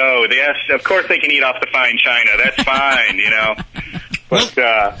let them go. Yes, of course they can eat off the fine china. That's fine, But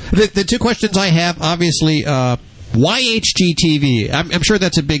the 2 questions I have, obviously, why HGTV? I'm sure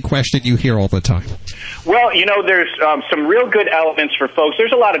that's a big question you hear all the time. Well, there's some real good elements for folks.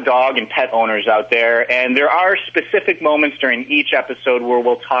 There's a lot of dog and pet owners out there, and there are specific moments during each episode where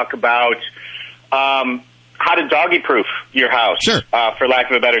we'll talk about how to doggy-proof your house, for lack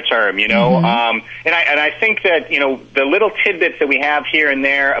of a better term, And I think that, the little tidbits that we have here and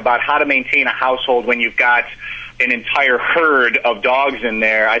there about how to maintain a household when you've got an entire herd of dogs in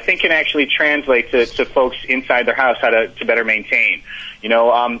there, I think can actually translate to folks inside their house how to better maintain.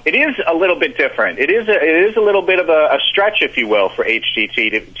 It is a little bit different. It is a little bit of a stretch, if you will, for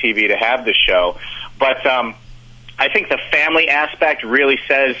HGTV to have this show. But I think the family aspect really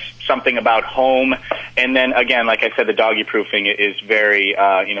says something about home. And then, again, like I said, the doggy proofing is very,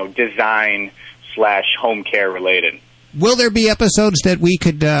 design/home care related. Will there be episodes that we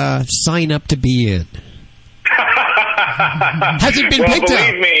could sign up to be in? Has it been picked up?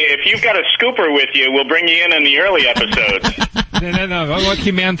 Believe me, if you've got a scooper with you, we'll bring you in the early episodes. No. What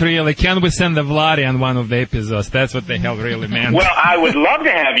he meant really, can we send the Vladi on one of the episodes? That's what the hell really meant. Well, I would love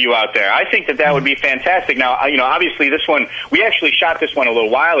to have you out there. I think that would be fantastic. Now, obviously this one, we actually shot this one a little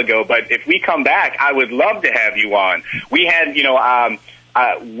while ago, but if we come back, I would love to have you on. We had,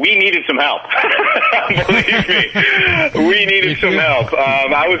 we needed some help. Believe me, we needed some help.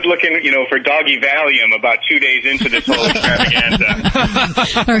 I was looking, for doggy Valium about 2 days into this whole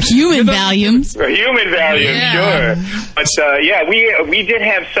extravaganza. Or human Valiums. Or human Valium, sure. But we did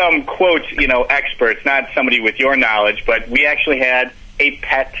have some quote, experts, not somebody with your knowledge, but we actually had a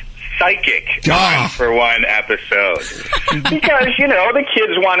pet psychic for one episode because the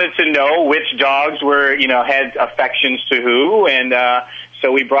kids wanted to know which dogs were had affections to who, and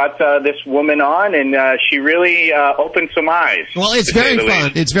so we brought this woman on, and she really opened some eyes. Well, it's very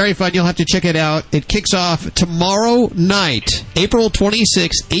fun. It's very fun. You'll have to check it out. It kicks off tomorrow night, April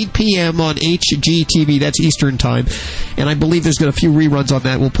 26th, 8 p.m. on HGTV. That's Eastern Time. And I believe there's a few reruns on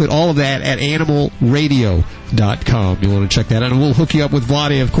that. We'll put all of that at animalradio.com. You want to check that out. And we'll hook you up with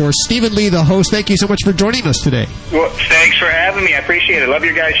Vladi, of course. Stephen Lee, the host, thank you so much for joining us today. Well, thanks for having me. I appreciate it. Love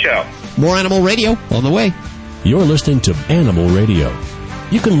your guys' show. More Animal Radio on the way. You're listening to Animal Radio.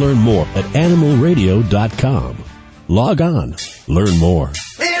 You can learn more at animalradio.com. Log on. Learn more.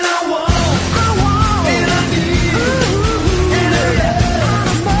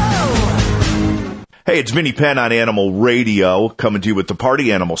 Hey, it's Vinnie Penn on Animal Radio, coming to you with the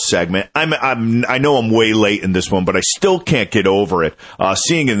Party Animal segment. I know I'm way late in this one, but I still can't get over it.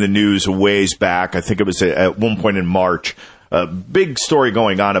 Seeing in the news a ways back, I think it was at one point in March, a big story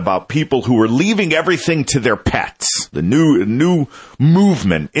going on about people who were leaving everything to their pets. The new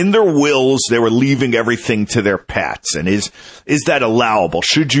movement. In their wills, they were leaving everything to their pets. And is that allowable?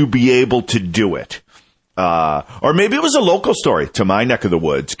 Should you be able to do it? Or maybe it was a local story to my neck of the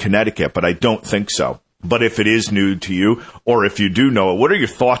woods, Connecticut, but I don't think so. But if it is new to you, or if you do know it, what are your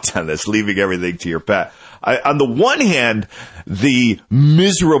thoughts on this, leaving everything to your pet? On the one hand, the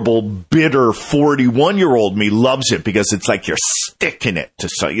miserable, bitter 41-year-old me loves it because it's like you're sticking it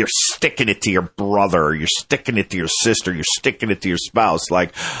to your brother, you're sticking it to your sister, you're sticking it to your spouse.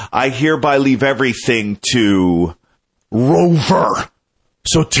 Like, I hereby leave everything to Rover.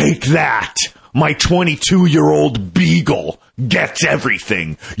 So take that. My 22-year-old beagle gets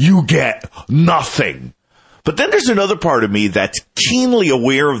everything. You get nothing. But then there's another part of me that's keenly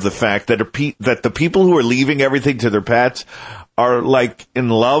aware of the fact that the people who are leaving everything to their pets are like in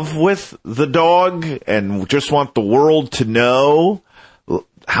love with the dog and just want the world to know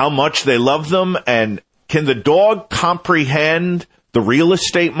how much they love them. And can the dog comprehend the real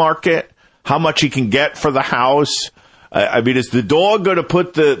estate market, how much he can get for the house? I mean, is the dog going to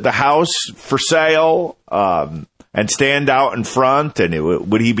put the house for sale and stand out in front? And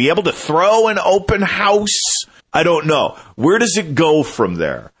would he be able to throw an open house? I don't know. Where does it go from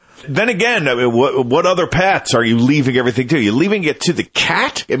there? Then again, I mean, what other pets are you leaving everything to? Are you leaving it to the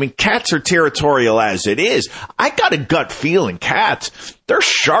cat? I mean, cats are territorial as it is. I got a gut feeling cats, they're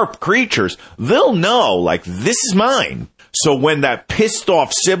sharp creatures. They'll know, like, this is mine. So when that pissed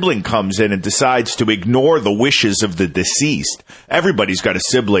off sibling comes in and decides to ignore the wishes of the deceased, everybody's got a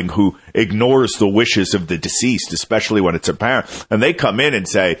sibling who ignores the wishes of the deceased, especially when it's a parent, and they come in and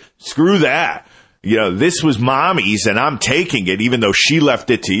say, screw that. This was mommy's and I'm taking it even though she left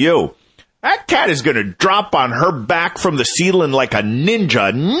it to you. That cat is going to drop on her back from the ceiling like a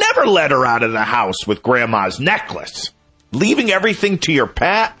ninja. Never let her out of the house with grandma's necklace. Leaving everything to your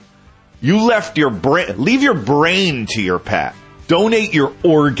pet? You left leave your brain to your pet. Donate your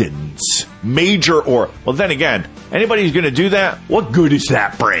organs. Well, then again, anybody who's going to do that, what good is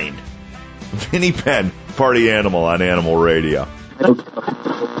that brain? Vinnie Penn, Party Animal on Animal Radio.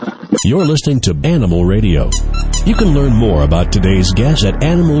 You're listening to Animal Radio. You can learn more about today's guest at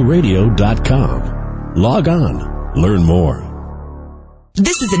animalradio.com. Log on. Learn more.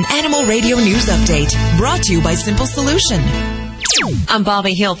 This is an Animal Radio News Update brought to you by Simple Solution. I'm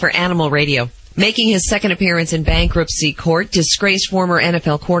Bobby Hill for Animal Radio. Making his second appearance in bankruptcy court, disgraced former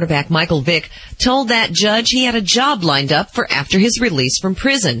NFL quarterback Michael Vick told that judge he had a job lined up for after his release from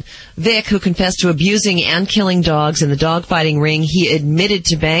prison. Vick, who confessed to abusing and killing dogs in the dogfighting ring he admitted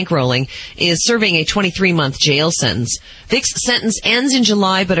to bankrolling, is serving a 23-month jail sentence. Vick's sentence ends in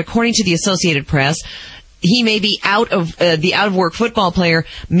July, but according to the Associated Press, he may be the out-of-work football player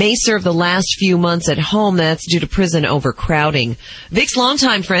may serve the last few months at home. That's due to prison overcrowding. Vick's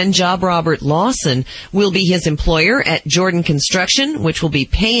longtime friend, Job Robert Lawson, will be his employer at Jordan Construction, which will be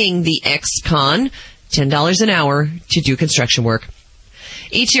paying the ex-con $10 an hour to do construction work.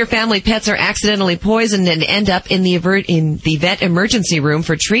 Each year, family pets are accidentally poisoned and end up in the vet emergency room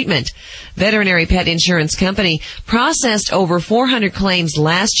for treatment. Veterinary Pet Insurance Company processed over 400 claims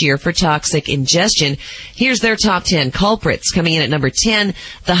last year for toxic ingestion. Here's their top 10 culprits. Coming in at number 10,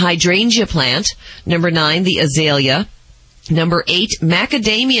 the hydrangea plant. Number 9, the azalea. Number 8,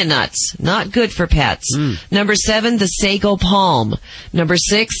 macadamia nuts. Not good for pets. Number 7, the sago palm. Number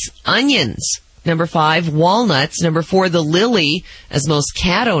 6, onions. Number 5, walnuts. Number 4, the lily, as most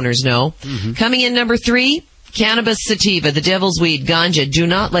cat owners know. Coming in number 3, cannabis sativa, the devil's weed, ganja. Do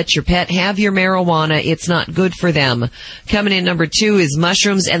not let your pet have your marijuana. It's not good for them. Coming in number 2 is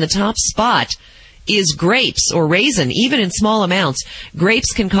mushrooms, and the top spot is grapes or raisin, even in small amounts.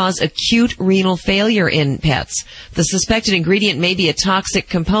 Grapes can cause acute renal failure in pets. The suspected ingredient may be a toxic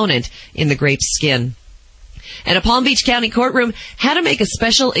component in the grape's skin. And a Palm Beach County courtroom had to make a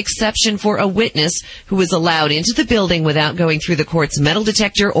special exception for a witness who was allowed into the building without going through the court's metal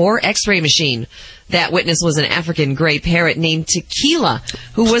detector or x-ray machine. That witness was an African gray parrot named Tequila,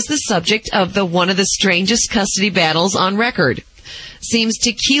 who was the subject of one of the strangest custody battles on record. Seems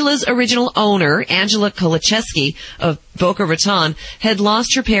Tequila's original owner, Angela Kolocheski of Boca Raton, had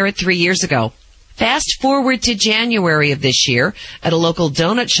lost her parrot 3 years ago. Fast forward to January of this year at a local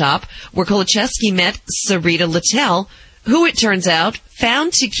donut shop where Kolocheski met Sarita Littell, who it turns out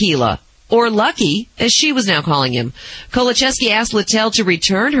found Tequila, or Lucky, as she was now calling him. Kolocheski asked Littell to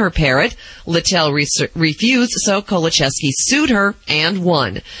return her parrot. Littell refused, so Kolocheski sued her and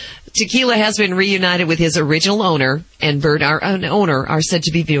won. Tequila has been reunited with his original owner, and Bird, our owner, are said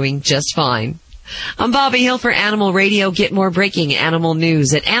to be doing just fine. I'm Bobby Hill for Animal Radio. Get more breaking animal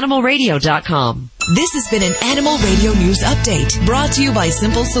news at animalradio.com. This has been an Animal Radio News Update brought to you by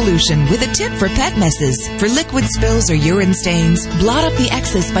Simple Solution with a tip for pet messes. For liquid spills or urine stains, blot up the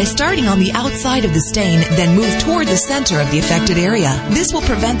excess by starting on the outside of the stain, then move toward the center of the affected area. This will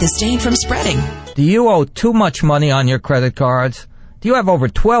prevent the stain from spreading. Do you owe too much money on your credit cards? Do you have over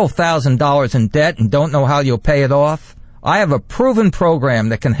 $12,000 in debt and don't know how you'll pay it off? I have a proven program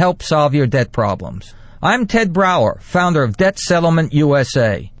that can help solve your debt problems. I'm Ted Brower, founder of Debt Settlement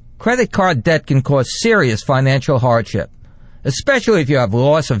USA. Credit card debt can cause serious financial hardship, especially if you have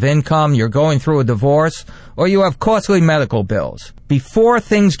loss of income, you're going through a divorce, or you have costly medical bills. Before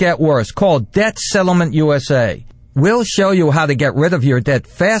things get worse, call Debt Settlement USA. We'll show you how to get rid of your debt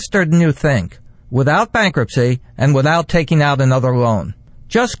faster than you think, without bankruptcy and without taking out another loan.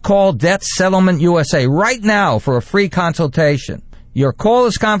 Just call Debt Settlement USA right now for a free consultation. Your call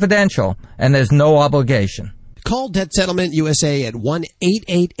is confidential, and there's no obligation. Call Debt Settlement USA at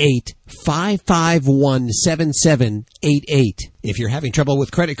 1-888-551-7788. If you're having trouble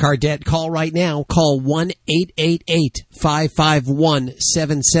with credit card debt, call right now. Call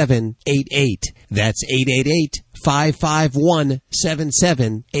 1-888-551-7788. That's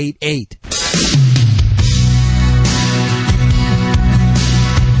 888-551-7788.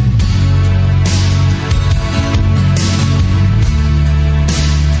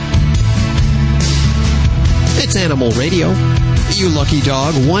 It's Animal Radio. You lucky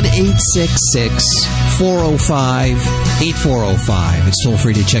dog. 1-866-405-8405. It's toll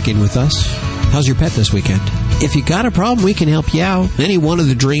free to check in with us. How's your pet this weekend? If you got a problem, we can help you out. Any one of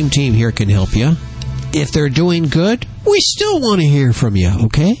the dream team here can help you. If they're doing good, we still want to hear from you,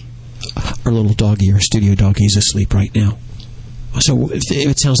 okay? Our little doggy, our studio doggy, is asleep right now. So if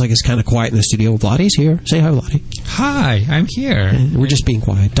it sounds like it's kind of quiet in the studio, Vladi's here. Say hi, Vladi. Hi, I'm here. We're just being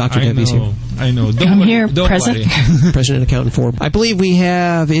quiet. Dr. Debbie's here. I know. I'm here, present. President Accountant for. I believe we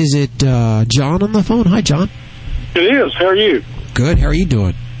have, is it John on the phone? Hi, John. It is. How are you? Good. How are you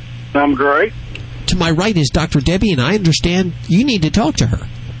doing? I'm great. To my right is Dr. Debbie, and I understand you need to talk to her.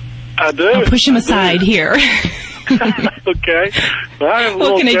 I do. I'll push him aside here. Okay. Well, I have a what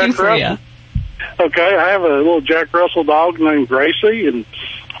little can I Jack do for Russell. you? Okay, I have a little Jack Russell dog named Gracie, and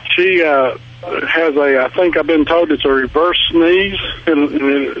she has I think I've been told it's a reverse sneeze, and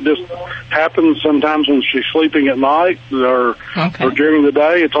it just happens sometimes when she's sleeping at night or during the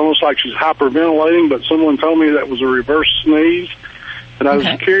day. It's almost like she's hyperventilating, but someone told me that was a reverse sneeze. And I was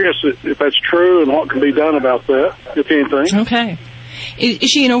curious if that's true and what can be done about that, if anything. Okay. Is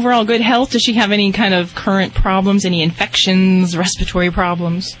she in overall good health? Does she have any kind of current problems, any infections, respiratory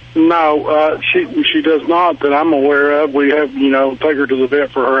problems? No, she does not that I'm aware of. We have, take her to the vet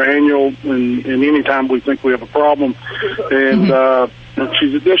for her annual, and any time we think we have a problem. And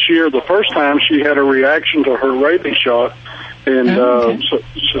this year, the first time, she had a reaction to her rabies shot, and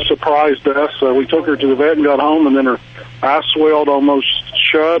she surprised us. We took her to the vet and got home, and then her eye swelled almost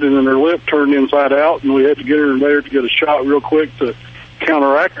shut, and then her lip turned inside out, and we had to get her in there to get a shot real quick to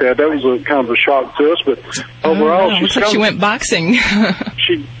counteract that. That was a kind of a shock to us, but overall, looks like she went boxing.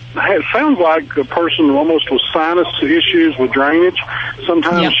 It sounds like a person almost with sinus issues with drainage.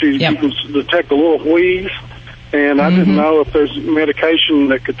 Sometimes you can detect a little wheeze, and I didn't know if there's medication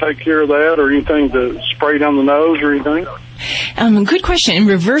that could take care of that or anything to spray down the nose or anything. Good question. And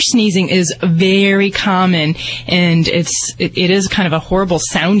reverse sneezing is very common, and it is kind of a horrible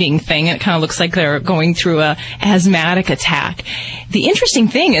sounding thing. It kind of looks like they're going through a asthmatic attack. The interesting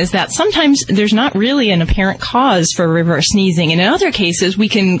thing is that sometimes there's not really an apparent cause for reverse sneezing, and in other cases we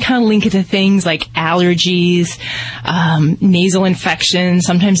can kind of link it to things like allergies, nasal infections.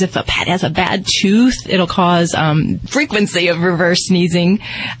 Sometimes if a pet has a bad tooth, it'll cause frequency of reverse sneezing.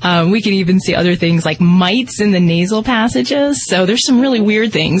 We can even see other things like mites in the nasal passages. So there's some really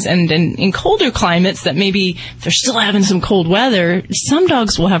weird things. And in colder climates that maybe they're still having some cold weather, some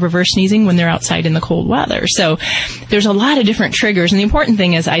dogs will have reverse sneezing when they're outside in the cold weather. So there's a lot of different triggers. And the important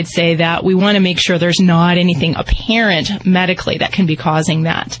thing is I'd say that we want to make sure there's not anything apparent medically that can be causing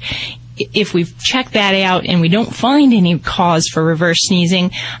that. If we've checked that out and we don't find any cause for reverse sneezing,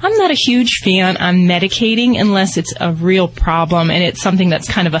 I'm not a huge fan on medicating unless it's a real problem and it's something that's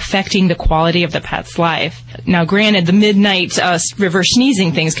kind of affecting the quality of the pet's life. Now, granted, the midnight reverse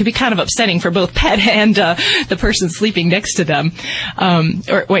sneezing things can be kind of upsetting for both pet and the person sleeping next to them.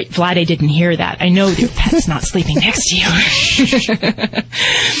 Or wait, Vlade didn't hear that. I know your pet's not sleeping next to you.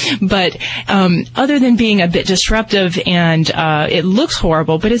 But other than being a bit disruptive and it looks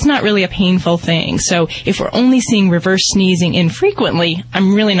horrible, but it's not really a painful thing. So if we're only seeing reverse sneezing infrequently,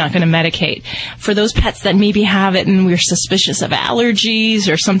 I'm really not going to medicate. For those pets that maybe have it and we're suspicious of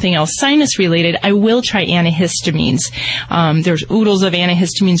allergies or something else sinus related, I will try antihistamines. There's oodles of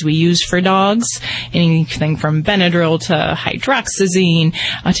antihistamines we use for dogs, anything from Benadryl to hydroxyzine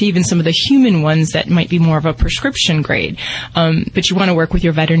to even some of the human ones that might be more of a prescription grade. But you want to work with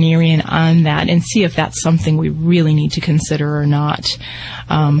your veterinarian on that and see if that's something we really need to consider or not.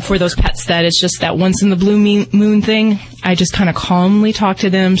 For those pets that it's just that once in the blue moon thing, I just kind of calmly talk to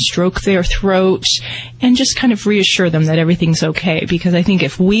them, stroke their throat, and just kind of reassure them that everything's okay. Because I think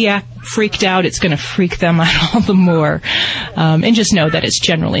if we act freaked out, it's going to freak them out all the more. And just know that it's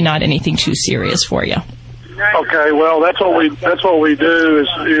generally not anything too serious for you. Okay, well, that's what we do is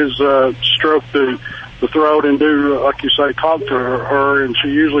stroke the throat and do, like you say, talk to her, and she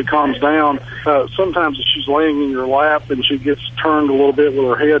usually calms down. Sometimes if she's laying in your lap and she gets turned a little bit with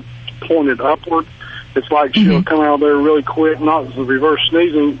her head pointed upward, it's like she'll come out there really quick, not the reverse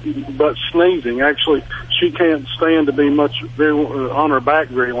sneezing, but sneezing. Actually, she can't stand to be on her back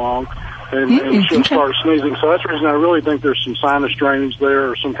very long, and she'll start sneezing. So that's the reason I really think there's some sinus drainage there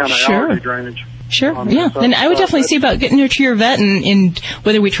or some kind of allergy drainage. Sure, yeah. And I would definitely see about getting her to your vet and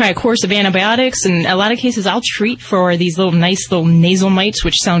whether we try a course of antibiotics. And a lot of cases I'll treat for these nice little nasal mites,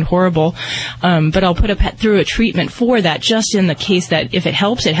 which sound horrible. But I'll put a pet through a treatment for that just in the case that if it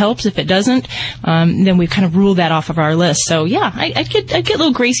helps, it helps. If it doesn't, then we kind of rule that off of our list. So yeah, I'd get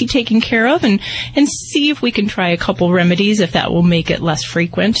little Gracie taken care of and see if we can try a couple remedies if that will make it less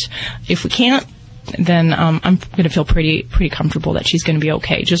frequent. If we can't, then I'm going to feel pretty comfortable that she's going to be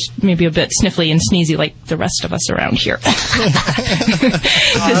okay. Just maybe a bit sniffly and sneezy like the rest of us around here.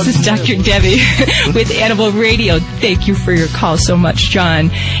 This is Dr. Debbie with Animal Radio. Thank you for your call so much, John,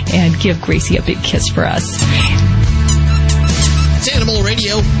 and give Gracie a big kiss for us. It's Animal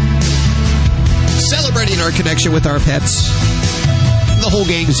Radio, celebrating our connection with our pets. The whole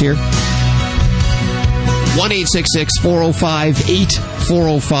gang's here.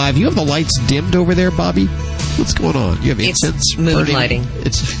 1-866-405-8405. You have the lights dimmed over there, Bobby? What's going on? You have incense? It's mood burning? lighting.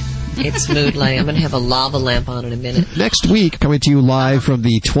 It's mood lighting. I'm going to have a lava lamp on in a minute. Next week, coming to you live from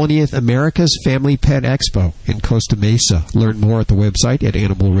the 20th America's Family Pet Expo in Costa Mesa. Learn more at the website at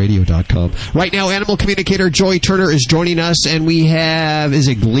animalradio.com. Right now, animal communicator Joy Turner is joining us, and we have, is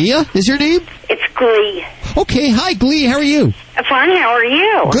it Glee is your name? It's Glee. Okay, hi Glee, how are you? Fine, how are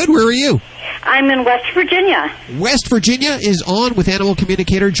you? Good, where are you? I'm in West Virginia. West Virginia is on with animal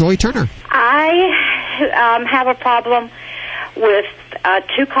communicator Joy Turner. I have a problem with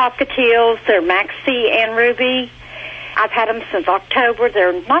two cockatiels. They're Maxie and Ruby. I've had them since October.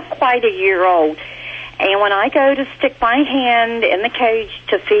 They're not quite a year old. And when I go to stick my hand in the cage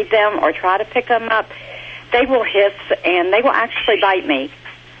to feed them or try to pick them up, they will hiss and they will actually bite me.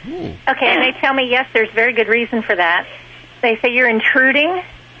 Okay, and they tell me, yes, there's very good reason for that. They say you're intruding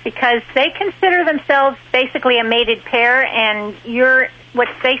because they consider themselves basically a mated pair, and what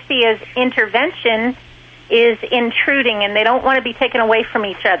they see as intervention is intruding, and they don't want to be taken away from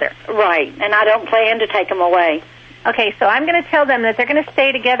each other. Right, and I don't plan to take them away. Okay, so I'm going to tell them that they're going to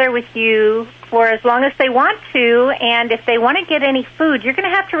stay together with you for as long as they want to, and if they want to get any food, you're going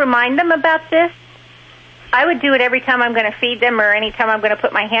to have to remind them about this. I would do it every time I'm going to feed them or any time I'm going to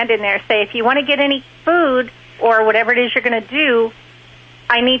put my hand in there. Say, if you want to get any food or whatever it is you're going to do,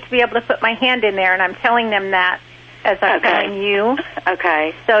 I need to be able to put my hand in there, and I'm telling them that as I'm telling you.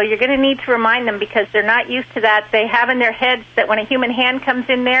 Okay. So you're going to need to remind them because they're not used to that. They have in their heads that when a human hand comes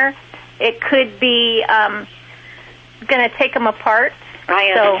in there, it could be going to take them apart.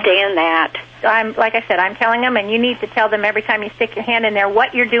 I understand that. Like I said, I'm telling them, and you need to tell them every time you stick your hand in there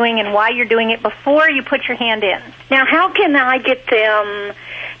what you're doing and why you're doing it before you put your hand in. Now, how can I get them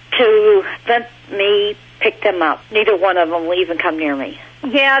to let me pick them up? Neither one of them will even come near me.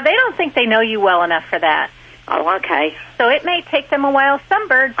 Yeah, they don't think they know you well enough for that. Oh, okay. So it may take them a while. Some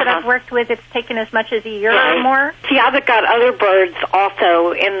birds that I've worked with, it's taken as much as a year or more. See, I've got other birds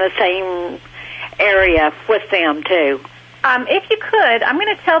also in the same area with them, too. If you could, I'm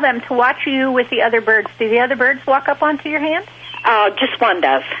going to tell them to watch you with the other birds. Do the other birds walk up onto your hand? Just one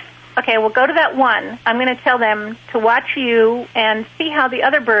does. Okay, well, go to that one. I'm going to tell them to watch you and see how the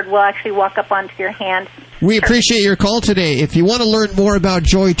other bird will actually walk up onto your hand. We appreciate your call today. If you want to learn more about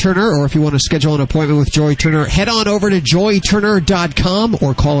Joy Turner or if you want to schedule an appointment with Joy Turner, head on over to joyturner.com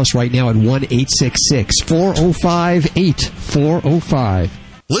or call us right now at 1-866-405-8405.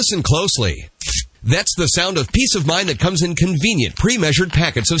 Listen closely. That's the sound of peace of mind that comes in convenient, pre-measured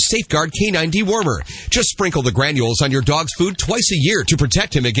packets of Safeguard Canine Dewormer. Just sprinkle the granules on your dog's food twice a year to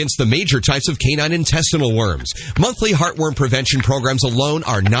protect him against the major types of canine intestinal worms. Monthly heartworm prevention programs alone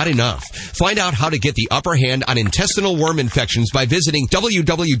are not enough. Find out how to get the upper hand on intestinal worm infections by visiting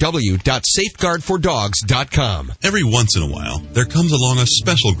www.safeguardfordogs.com. Every once in a while, there comes along a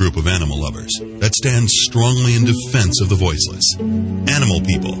special group of animal lovers that stands strongly in defense of the voiceless. Animal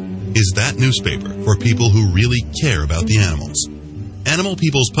People is that newspaper for people who really care about the animals. Animal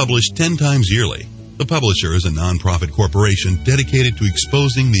People's published 10 times yearly. The publisher is a non-profit corporation dedicated to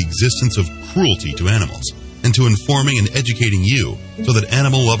exposing the existence of cruelty to animals and to informing and educating you so that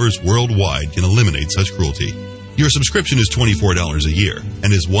animal lovers worldwide can eliminate such cruelty. Your subscription is $24 a year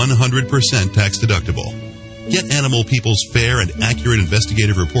and is 100% tax deductible. Get Animal People's fair and accurate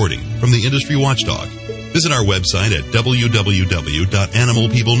investigative reporting from the industry watchdog. Visit our website at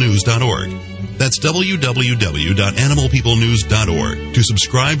www.animalpeoplenews.org. That's www.animalpeoplenews.org to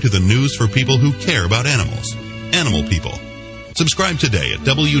subscribe to the news for people who care about animals. Animal People. Subscribe today at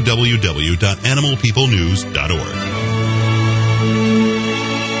www.animalpeoplenews.org.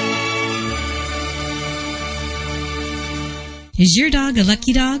 Is your dog a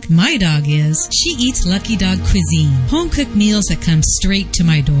lucky dog? My dog is. She eats Lucky Dog cuisine, home-cooked meals that come straight to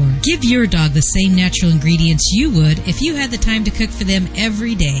my door. Give your dog the same natural ingredients you would if you had the time to cook for them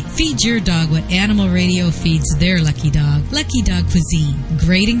every day. Feed your dog what Animal Radio feeds their lucky dog. Lucky Dog cuisine.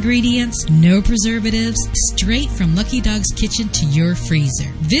 Great ingredients, no preservatives, straight from Lucky Dog's kitchen to your freezer.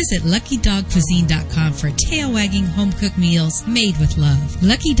 Visit LuckyDogCuisine.com for tail-wagging home-cooked meals made with love.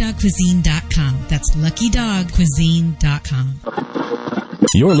 LuckyDogCuisine.com. That's LuckyDogCuisine.com.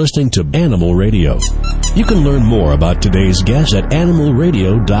 You're listening to Animal Radio. You can learn more about today's guest at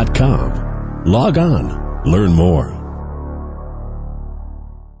animalradio.com. Log on. Learn more.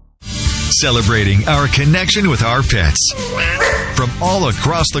 Celebrating our connection with our pets. From all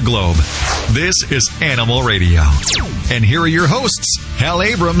across the globe, this is Animal Radio. And here are your hosts, Hal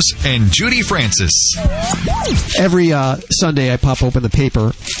Abrams and Judy Francis. Every Sunday I pop open the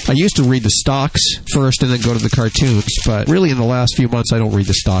paper. I used to read the stocks first and then go to the cartoons, but really in the last few months I don't read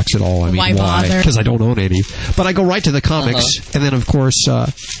the stocks at all. I mean, Why bother? Because I don't own any. But I go right to the comics, and then of course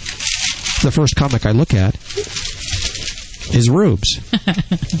the first comic I look at is Rubes.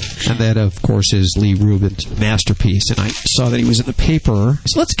 And that, of course, is Leigh Rubin's masterpiece. And I saw that he was in the paper.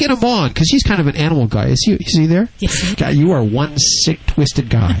 So let's get him on, because he's kind of an animal guy. Is he there? Yes. God, you are one sick, twisted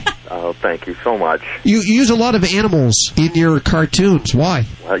guy. Oh, thank you so much. You use a lot of animals in your cartoons. Why?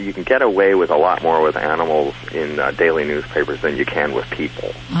 Well, you can get away with a lot more with animals in daily newspapers than you can with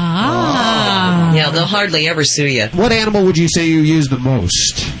people. Ah. Yeah, they'll hardly ever sue you. What animal would you say you use the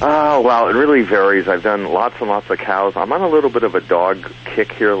most? Oh, well, it really varies. I've done lots and lots of cows. I'm on a little bit of a dog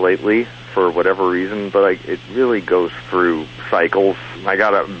kick here lately for whatever reason, but it really goes through cycles. I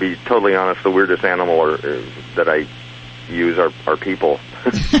gotta be totally honest, the weirdest animal that I use are people.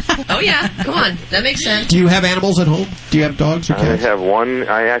 Oh, yeah. Come on. That makes sense. Do you have animals at home? Do you have dogs or cats? I have one.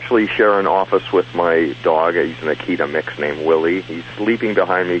 I actually share an office with my dog. He's an Akita mix named Willie. He's sleeping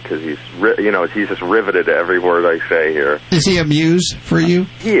behind me because he's just riveted to every word I say here. Is he a muse for you?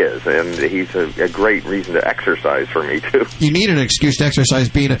 He is, and he's a great reason to exercise for me, too. You need an excuse to exercise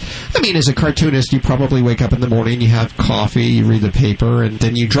as a cartoonist, you probably wake up in the morning, you have coffee, you read the paper, and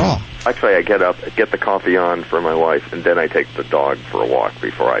then you draw. Actually, I get up, get the coffee on for my wife, and then I take the dog for a walk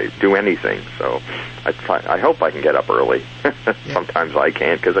before I do anything. So I hope I can get up early. Sometimes I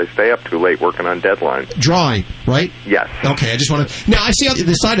can't because I stay up too late working on deadlines. Drawing, right? Yes. Okay, I just want to... Now, I see on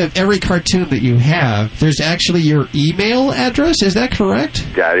the side of every cartoon that you have, there's actually your email address. Is that correct?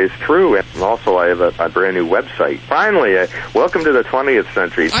 That is true. And also, I have a brand new website. Finally, welcome to the 20th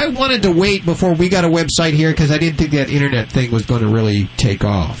century. I wanted to wait before we got a website here because I didn't think that internet thing was going to really take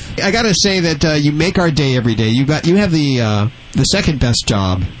off. I got to say that you make our day every day. You have the second best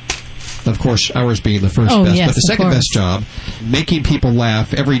job. Of course, ours being the first best, yes, but the second best job, making people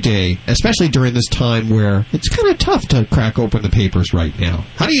laugh every day, especially during this time where it's kind of tough to crack open the papers right now.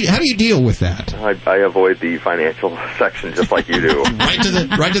 How do you deal with that? I avoid the financial section just like you do. Right to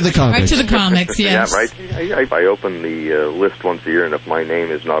the comics. Right to the comics, yes. Yeah, right. I open the list once a year, and if my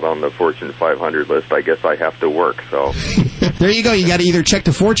name is not on the Fortune 500 list, I guess I have to work. So there you go. You got to either check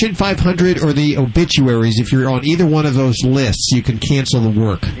the Fortune 500 or the obituaries. If you're on either one of those lists, you can cancel the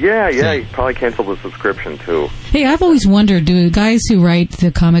work. Yeah. You probably cancel the subscription, too. Hey, I've always wondered, do guys who write the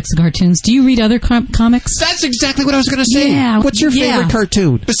comics and cartoons, do you read other comics? That's exactly what I was going to say. Yeah. What's your favorite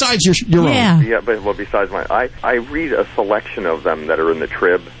cartoon, besides your own? Yeah, but besides mine, I read a selection of them that are in the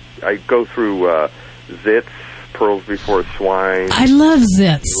Trib. I go through Zitz, Pearls Before Swine. I love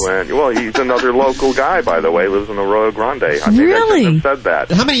Zitz. Well, he's another local guy, by the way, lives in Arroyo Grande. I think really? I shouldn't have said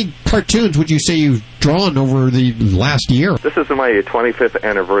that. How many cartoons would you say you've drawn over the last year? This is my 25th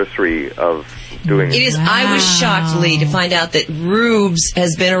anniversary of doing it. It is. I was shocked, Lee, to find out that Rubes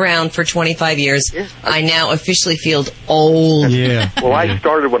has been around for 25 years. Yeah. I now officially feel old. Yeah. Well, I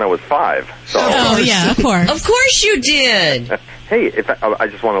started when I was 5. So. Oh, yeah, of course. Of course you did. Hey, I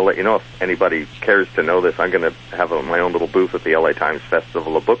just want to let you know, if anybody cares to know this, I'm going to have my own little booth at the LA Times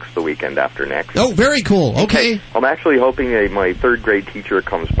Festival of Books the weekend after next. Oh, very cool. Okay. I'm actually hoping my third grade teacher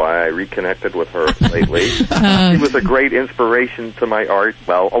comes by. I reconnected with her lately. She was a great inspiration to my art,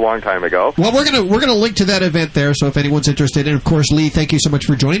 a long time ago. Well, we're gonna link to that event there, so if anyone's interested. And, of course, Lee, thank you so much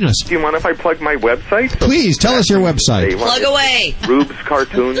for joining us. Do you mind if I plug my website? Please, tell us your website. Plug away.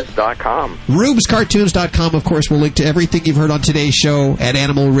 RubesCartoons.com. RubesCartoons.com, of course, will link to everything you've heard on today's show at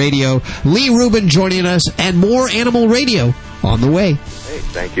Animal Radio. Leigh Rubin joining us, and more Animal Radio on the way. Hey,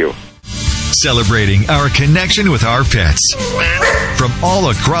 thank you. Celebrating our connection with our pets. From all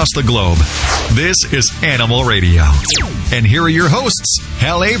across the globe, this is Animal Radio. And here are your hosts,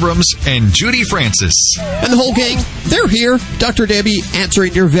 Hal Abrams and Judy Francis. And the whole gang, they're here. Dr. Debbie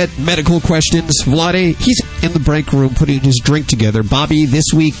answering your vet medical questions. Vlade, he's in the break room putting his drink together. Bobby, this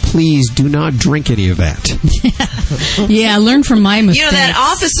week, please do not drink any of that. Yeah, learn from my mistakes. You know, that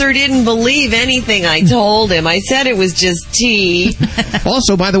officer didn't believe anything I told him. I said it was just tea.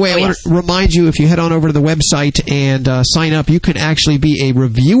 Also, by the way, I want to remind you, if you head on over to the website and sign up, you can actually be a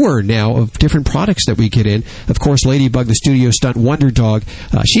reviewer now of different products that we get in. Of course, Ladybug, the studio stunt wonder dog,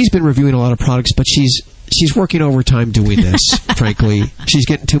 she's been reviewing a lot of products, but she's She's working overtime doing this, frankly. She's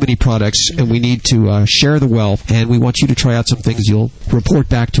getting too many products, and we need to share the wealth, and we want you to try out some things. You'll report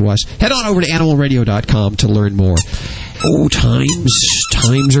back to us. Head on over to animalradio.com to learn more. Oh,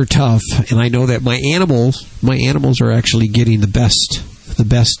 times are tough, and I know that my animals are actually getting the best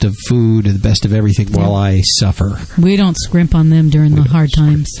of food and the best of everything while I suffer. We don't scrimp on them during the hard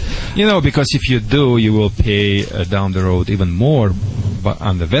times. Because if you do, you will pay down the road even more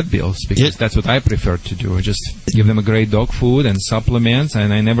on the vet bills, because that's what I prefer to do. I just give them a great dog food and supplements,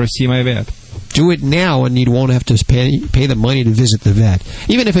 and I never see my vet. Do it now, and you won't have to pay the money to visit the vet.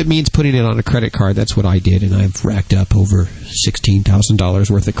 Even if it means putting it on a credit card, that's what I did, and I've racked up over $16,000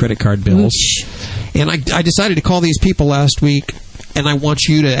 worth of credit card bills. Ooch. And I decided to call these people last week, and I want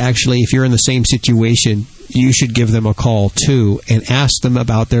you to actually, if you're in the same situation, you should give them a call, too, and ask them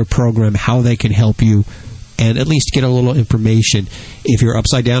about their program, how they can help you, and at least get a little information. If you're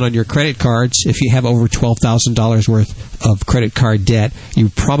upside down on your credit cards, if you have over $12,000 worth of credit card debt,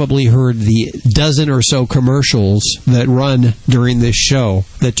 you've probably heard the dozen or so commercials that run during this show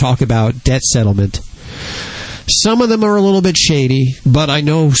that talk about debt settlement. Some of them are a little bit shady, but I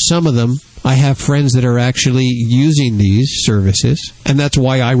know some of them. I have friends that are actually using these services, and that's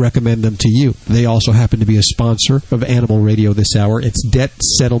why I recommend them to you. They also happen to be a sponsor of Animal Radio this hour. It's Debt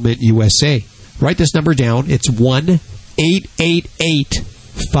Settlement USA. Write this number down. It's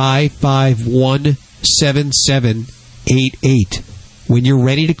 1-888-551-7788. When you're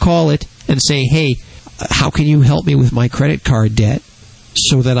ready to call it and say, hey, how can you help me with my credit card debt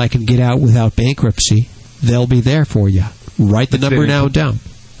so that I can get out without bankruptcy, they'll be there for you. Write the number now down.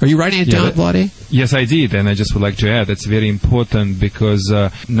 Are you writing it down, Vlade? Yes, I did, and I just would like to add that's very important because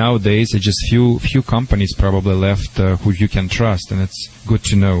nowadays there's just few companies probably left who you can trust, and it's good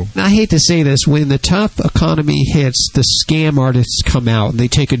to know. I hate to say this, when the tough economy hits, the scam artists come out and they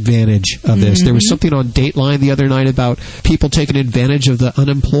take advantage of this. Mm-hmm. There was something on Dateline the other night about people taking advantage of the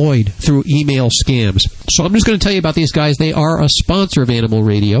unemployed through email scams. So I'm just going to tell you about these guys. They are a sponsor of Animal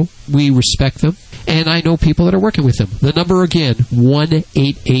Radio. We respect them. And I know people that are working with them. The number again,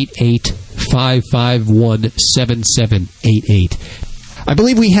 1-888-551-7788. I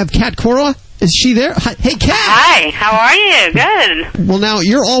believe we have Cat Cora. Is she there? Hey, Cat! Hi, how are you? Good. Well, now,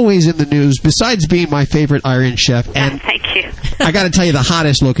 you're always in the news, besides being my favorite Iron Chef. And thank you. I got to tell you, the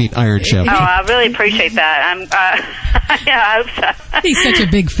hottest-looking Iron Chef. Oh, I really appreciate that. I hope so. He's such a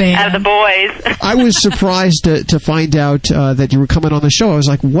big fan. Out of the boys. I was surprised to find out that you were coming on the show. I was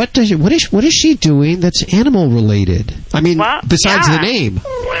like, what is she doing that's animal-related? I mean, besides the name.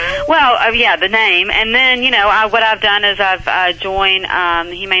 Well, the name. And then, what I've done is I've joined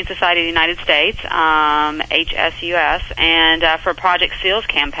the Humane Society of the United States, HSUS, and for Project Seals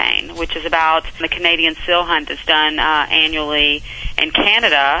campaign, which is about the Canadian seal hunt that's done annually in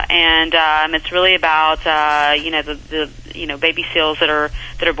Canada, and it's really about the baby seals that are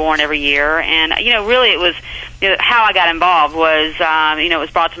born every year, and really it was how I got involved was it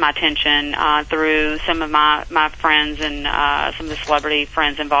was brought to my attention through some of my friends and some of the celebrity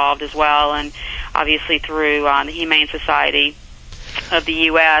friends involved as well, and obviously through the Humane Society of the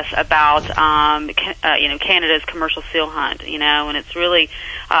U.S. about Canada's commercial seal hunt, and it's really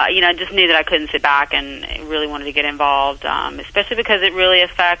I just knew that I couldn't sit back and really wanted to get involved, especially because it really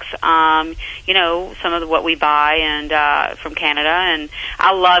affects some of what we buy and from Canada. And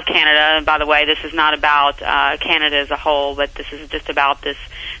I love Canada. And by the way, this is not about Canada as a whole, but this is just about this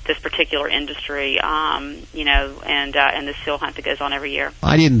particular industry, and the seal hunt that goes on every year.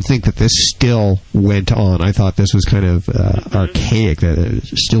 I didn't think that this still went on. I thought this was kind of archaic, that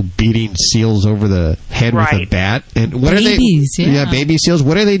still beating seals over the head with a bat. And what babies, are they? Yeah, baby seals.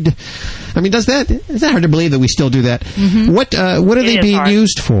 What are they? I mean, is that hard to believe that we still do that? Mm-hmm. What are they being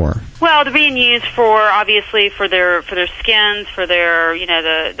used for? Well, they're being used for obviously for their skins, for their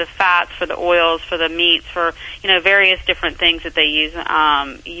the fats, for the oils, for the meats, for various different things that they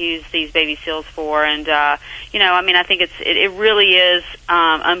use these baby seals for. And I think it really is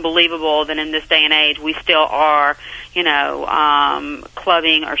unbelievable that in this day and age we still are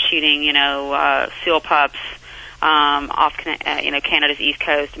clubbing or shooting seal pups off Canada's east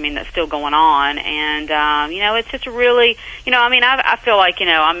coast. I mean, that's still going on, and it's just really I feel like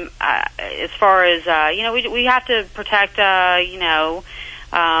I'm as far as we have to protect those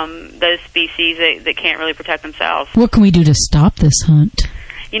species that can't really protect themselves. What can we do to stop this hunt?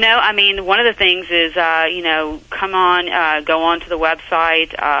 One of the things is, come on, go on to the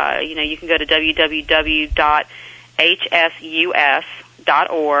website. You can go to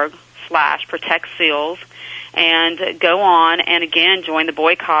www.hsus.org/protectseals and go on and again join the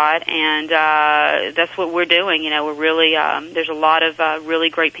boycott. And that's what we're doing. We're really there's a lot of really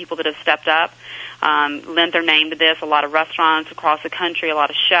great people that have stepped up. lent their name to this. A lot of restaurants across the country, a lot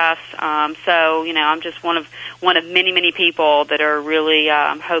of chefs. So, you know, I'm just one of many, many people that are really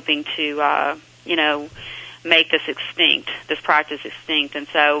hoping to, you know, make this practice extinct. And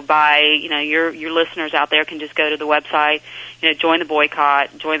so by, you know, your listeners out there can just go to the website, you know, join the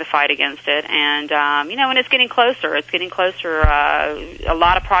boycott, join the fight against it. And, you know, and it's getting closer. A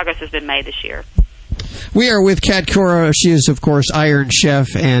lot of progress has been made this year. We are with Cat Cora. She is, of course, Iron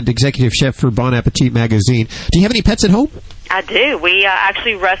Chef and Executive Chef for Bon Appetit magazine. Do you have any pets at home? I do. We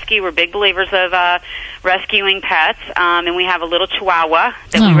actually rescue. We're big believers of rescuing pets, and we have a little Chihuahua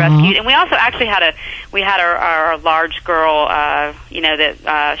that we rescued. And we also actually had our large girl, you know,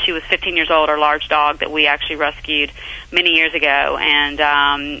 that she was 15 years old. Our large dog that we actually rescued many years ago,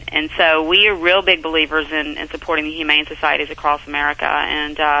 and so we are real big believers in supporting the humane societies across America,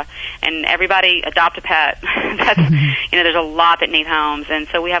 and everybody adopt a pet. That's, you know, there's a lot that need homes, and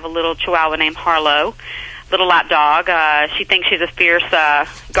so we have a little Chihuahua named Harlow. Little lap dog. She thinks she's a fierce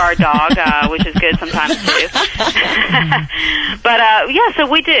guard dog, which is good sometimes too. But yeah, so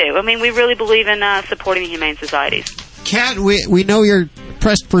we do. I mean, we really believe in supporting the humane societies. Kat, we know you're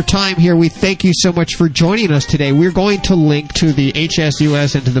pressed for time here. We thank you so much for joining us today. We're going to link to the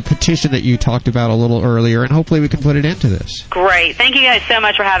HSUS and to the petition that you talked about a little earlier, and hopefully we can put it into this. Great. Thank you guys so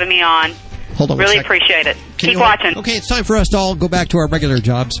much for having me on. Hold on. Really appreciate it. Keep watching. Okay, it's time for us to all go back to our regular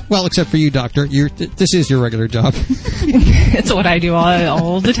jobs. Well, except for you, Doctor. This is your regular job. It's what I do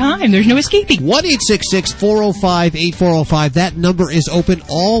all the time. There's no escaping. 1-866-405-8405. That number is open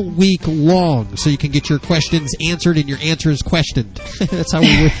all week long, so you can get your questions answered and your answers questioned. That's how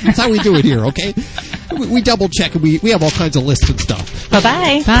we do it here. Okay, we double check and we have all kinds of lists and stuff.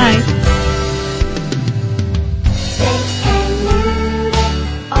 Bye-bye. Bye.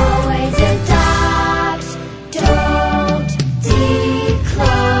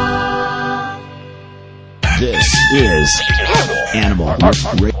 This is Animal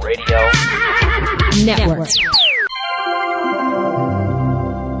Radio Network.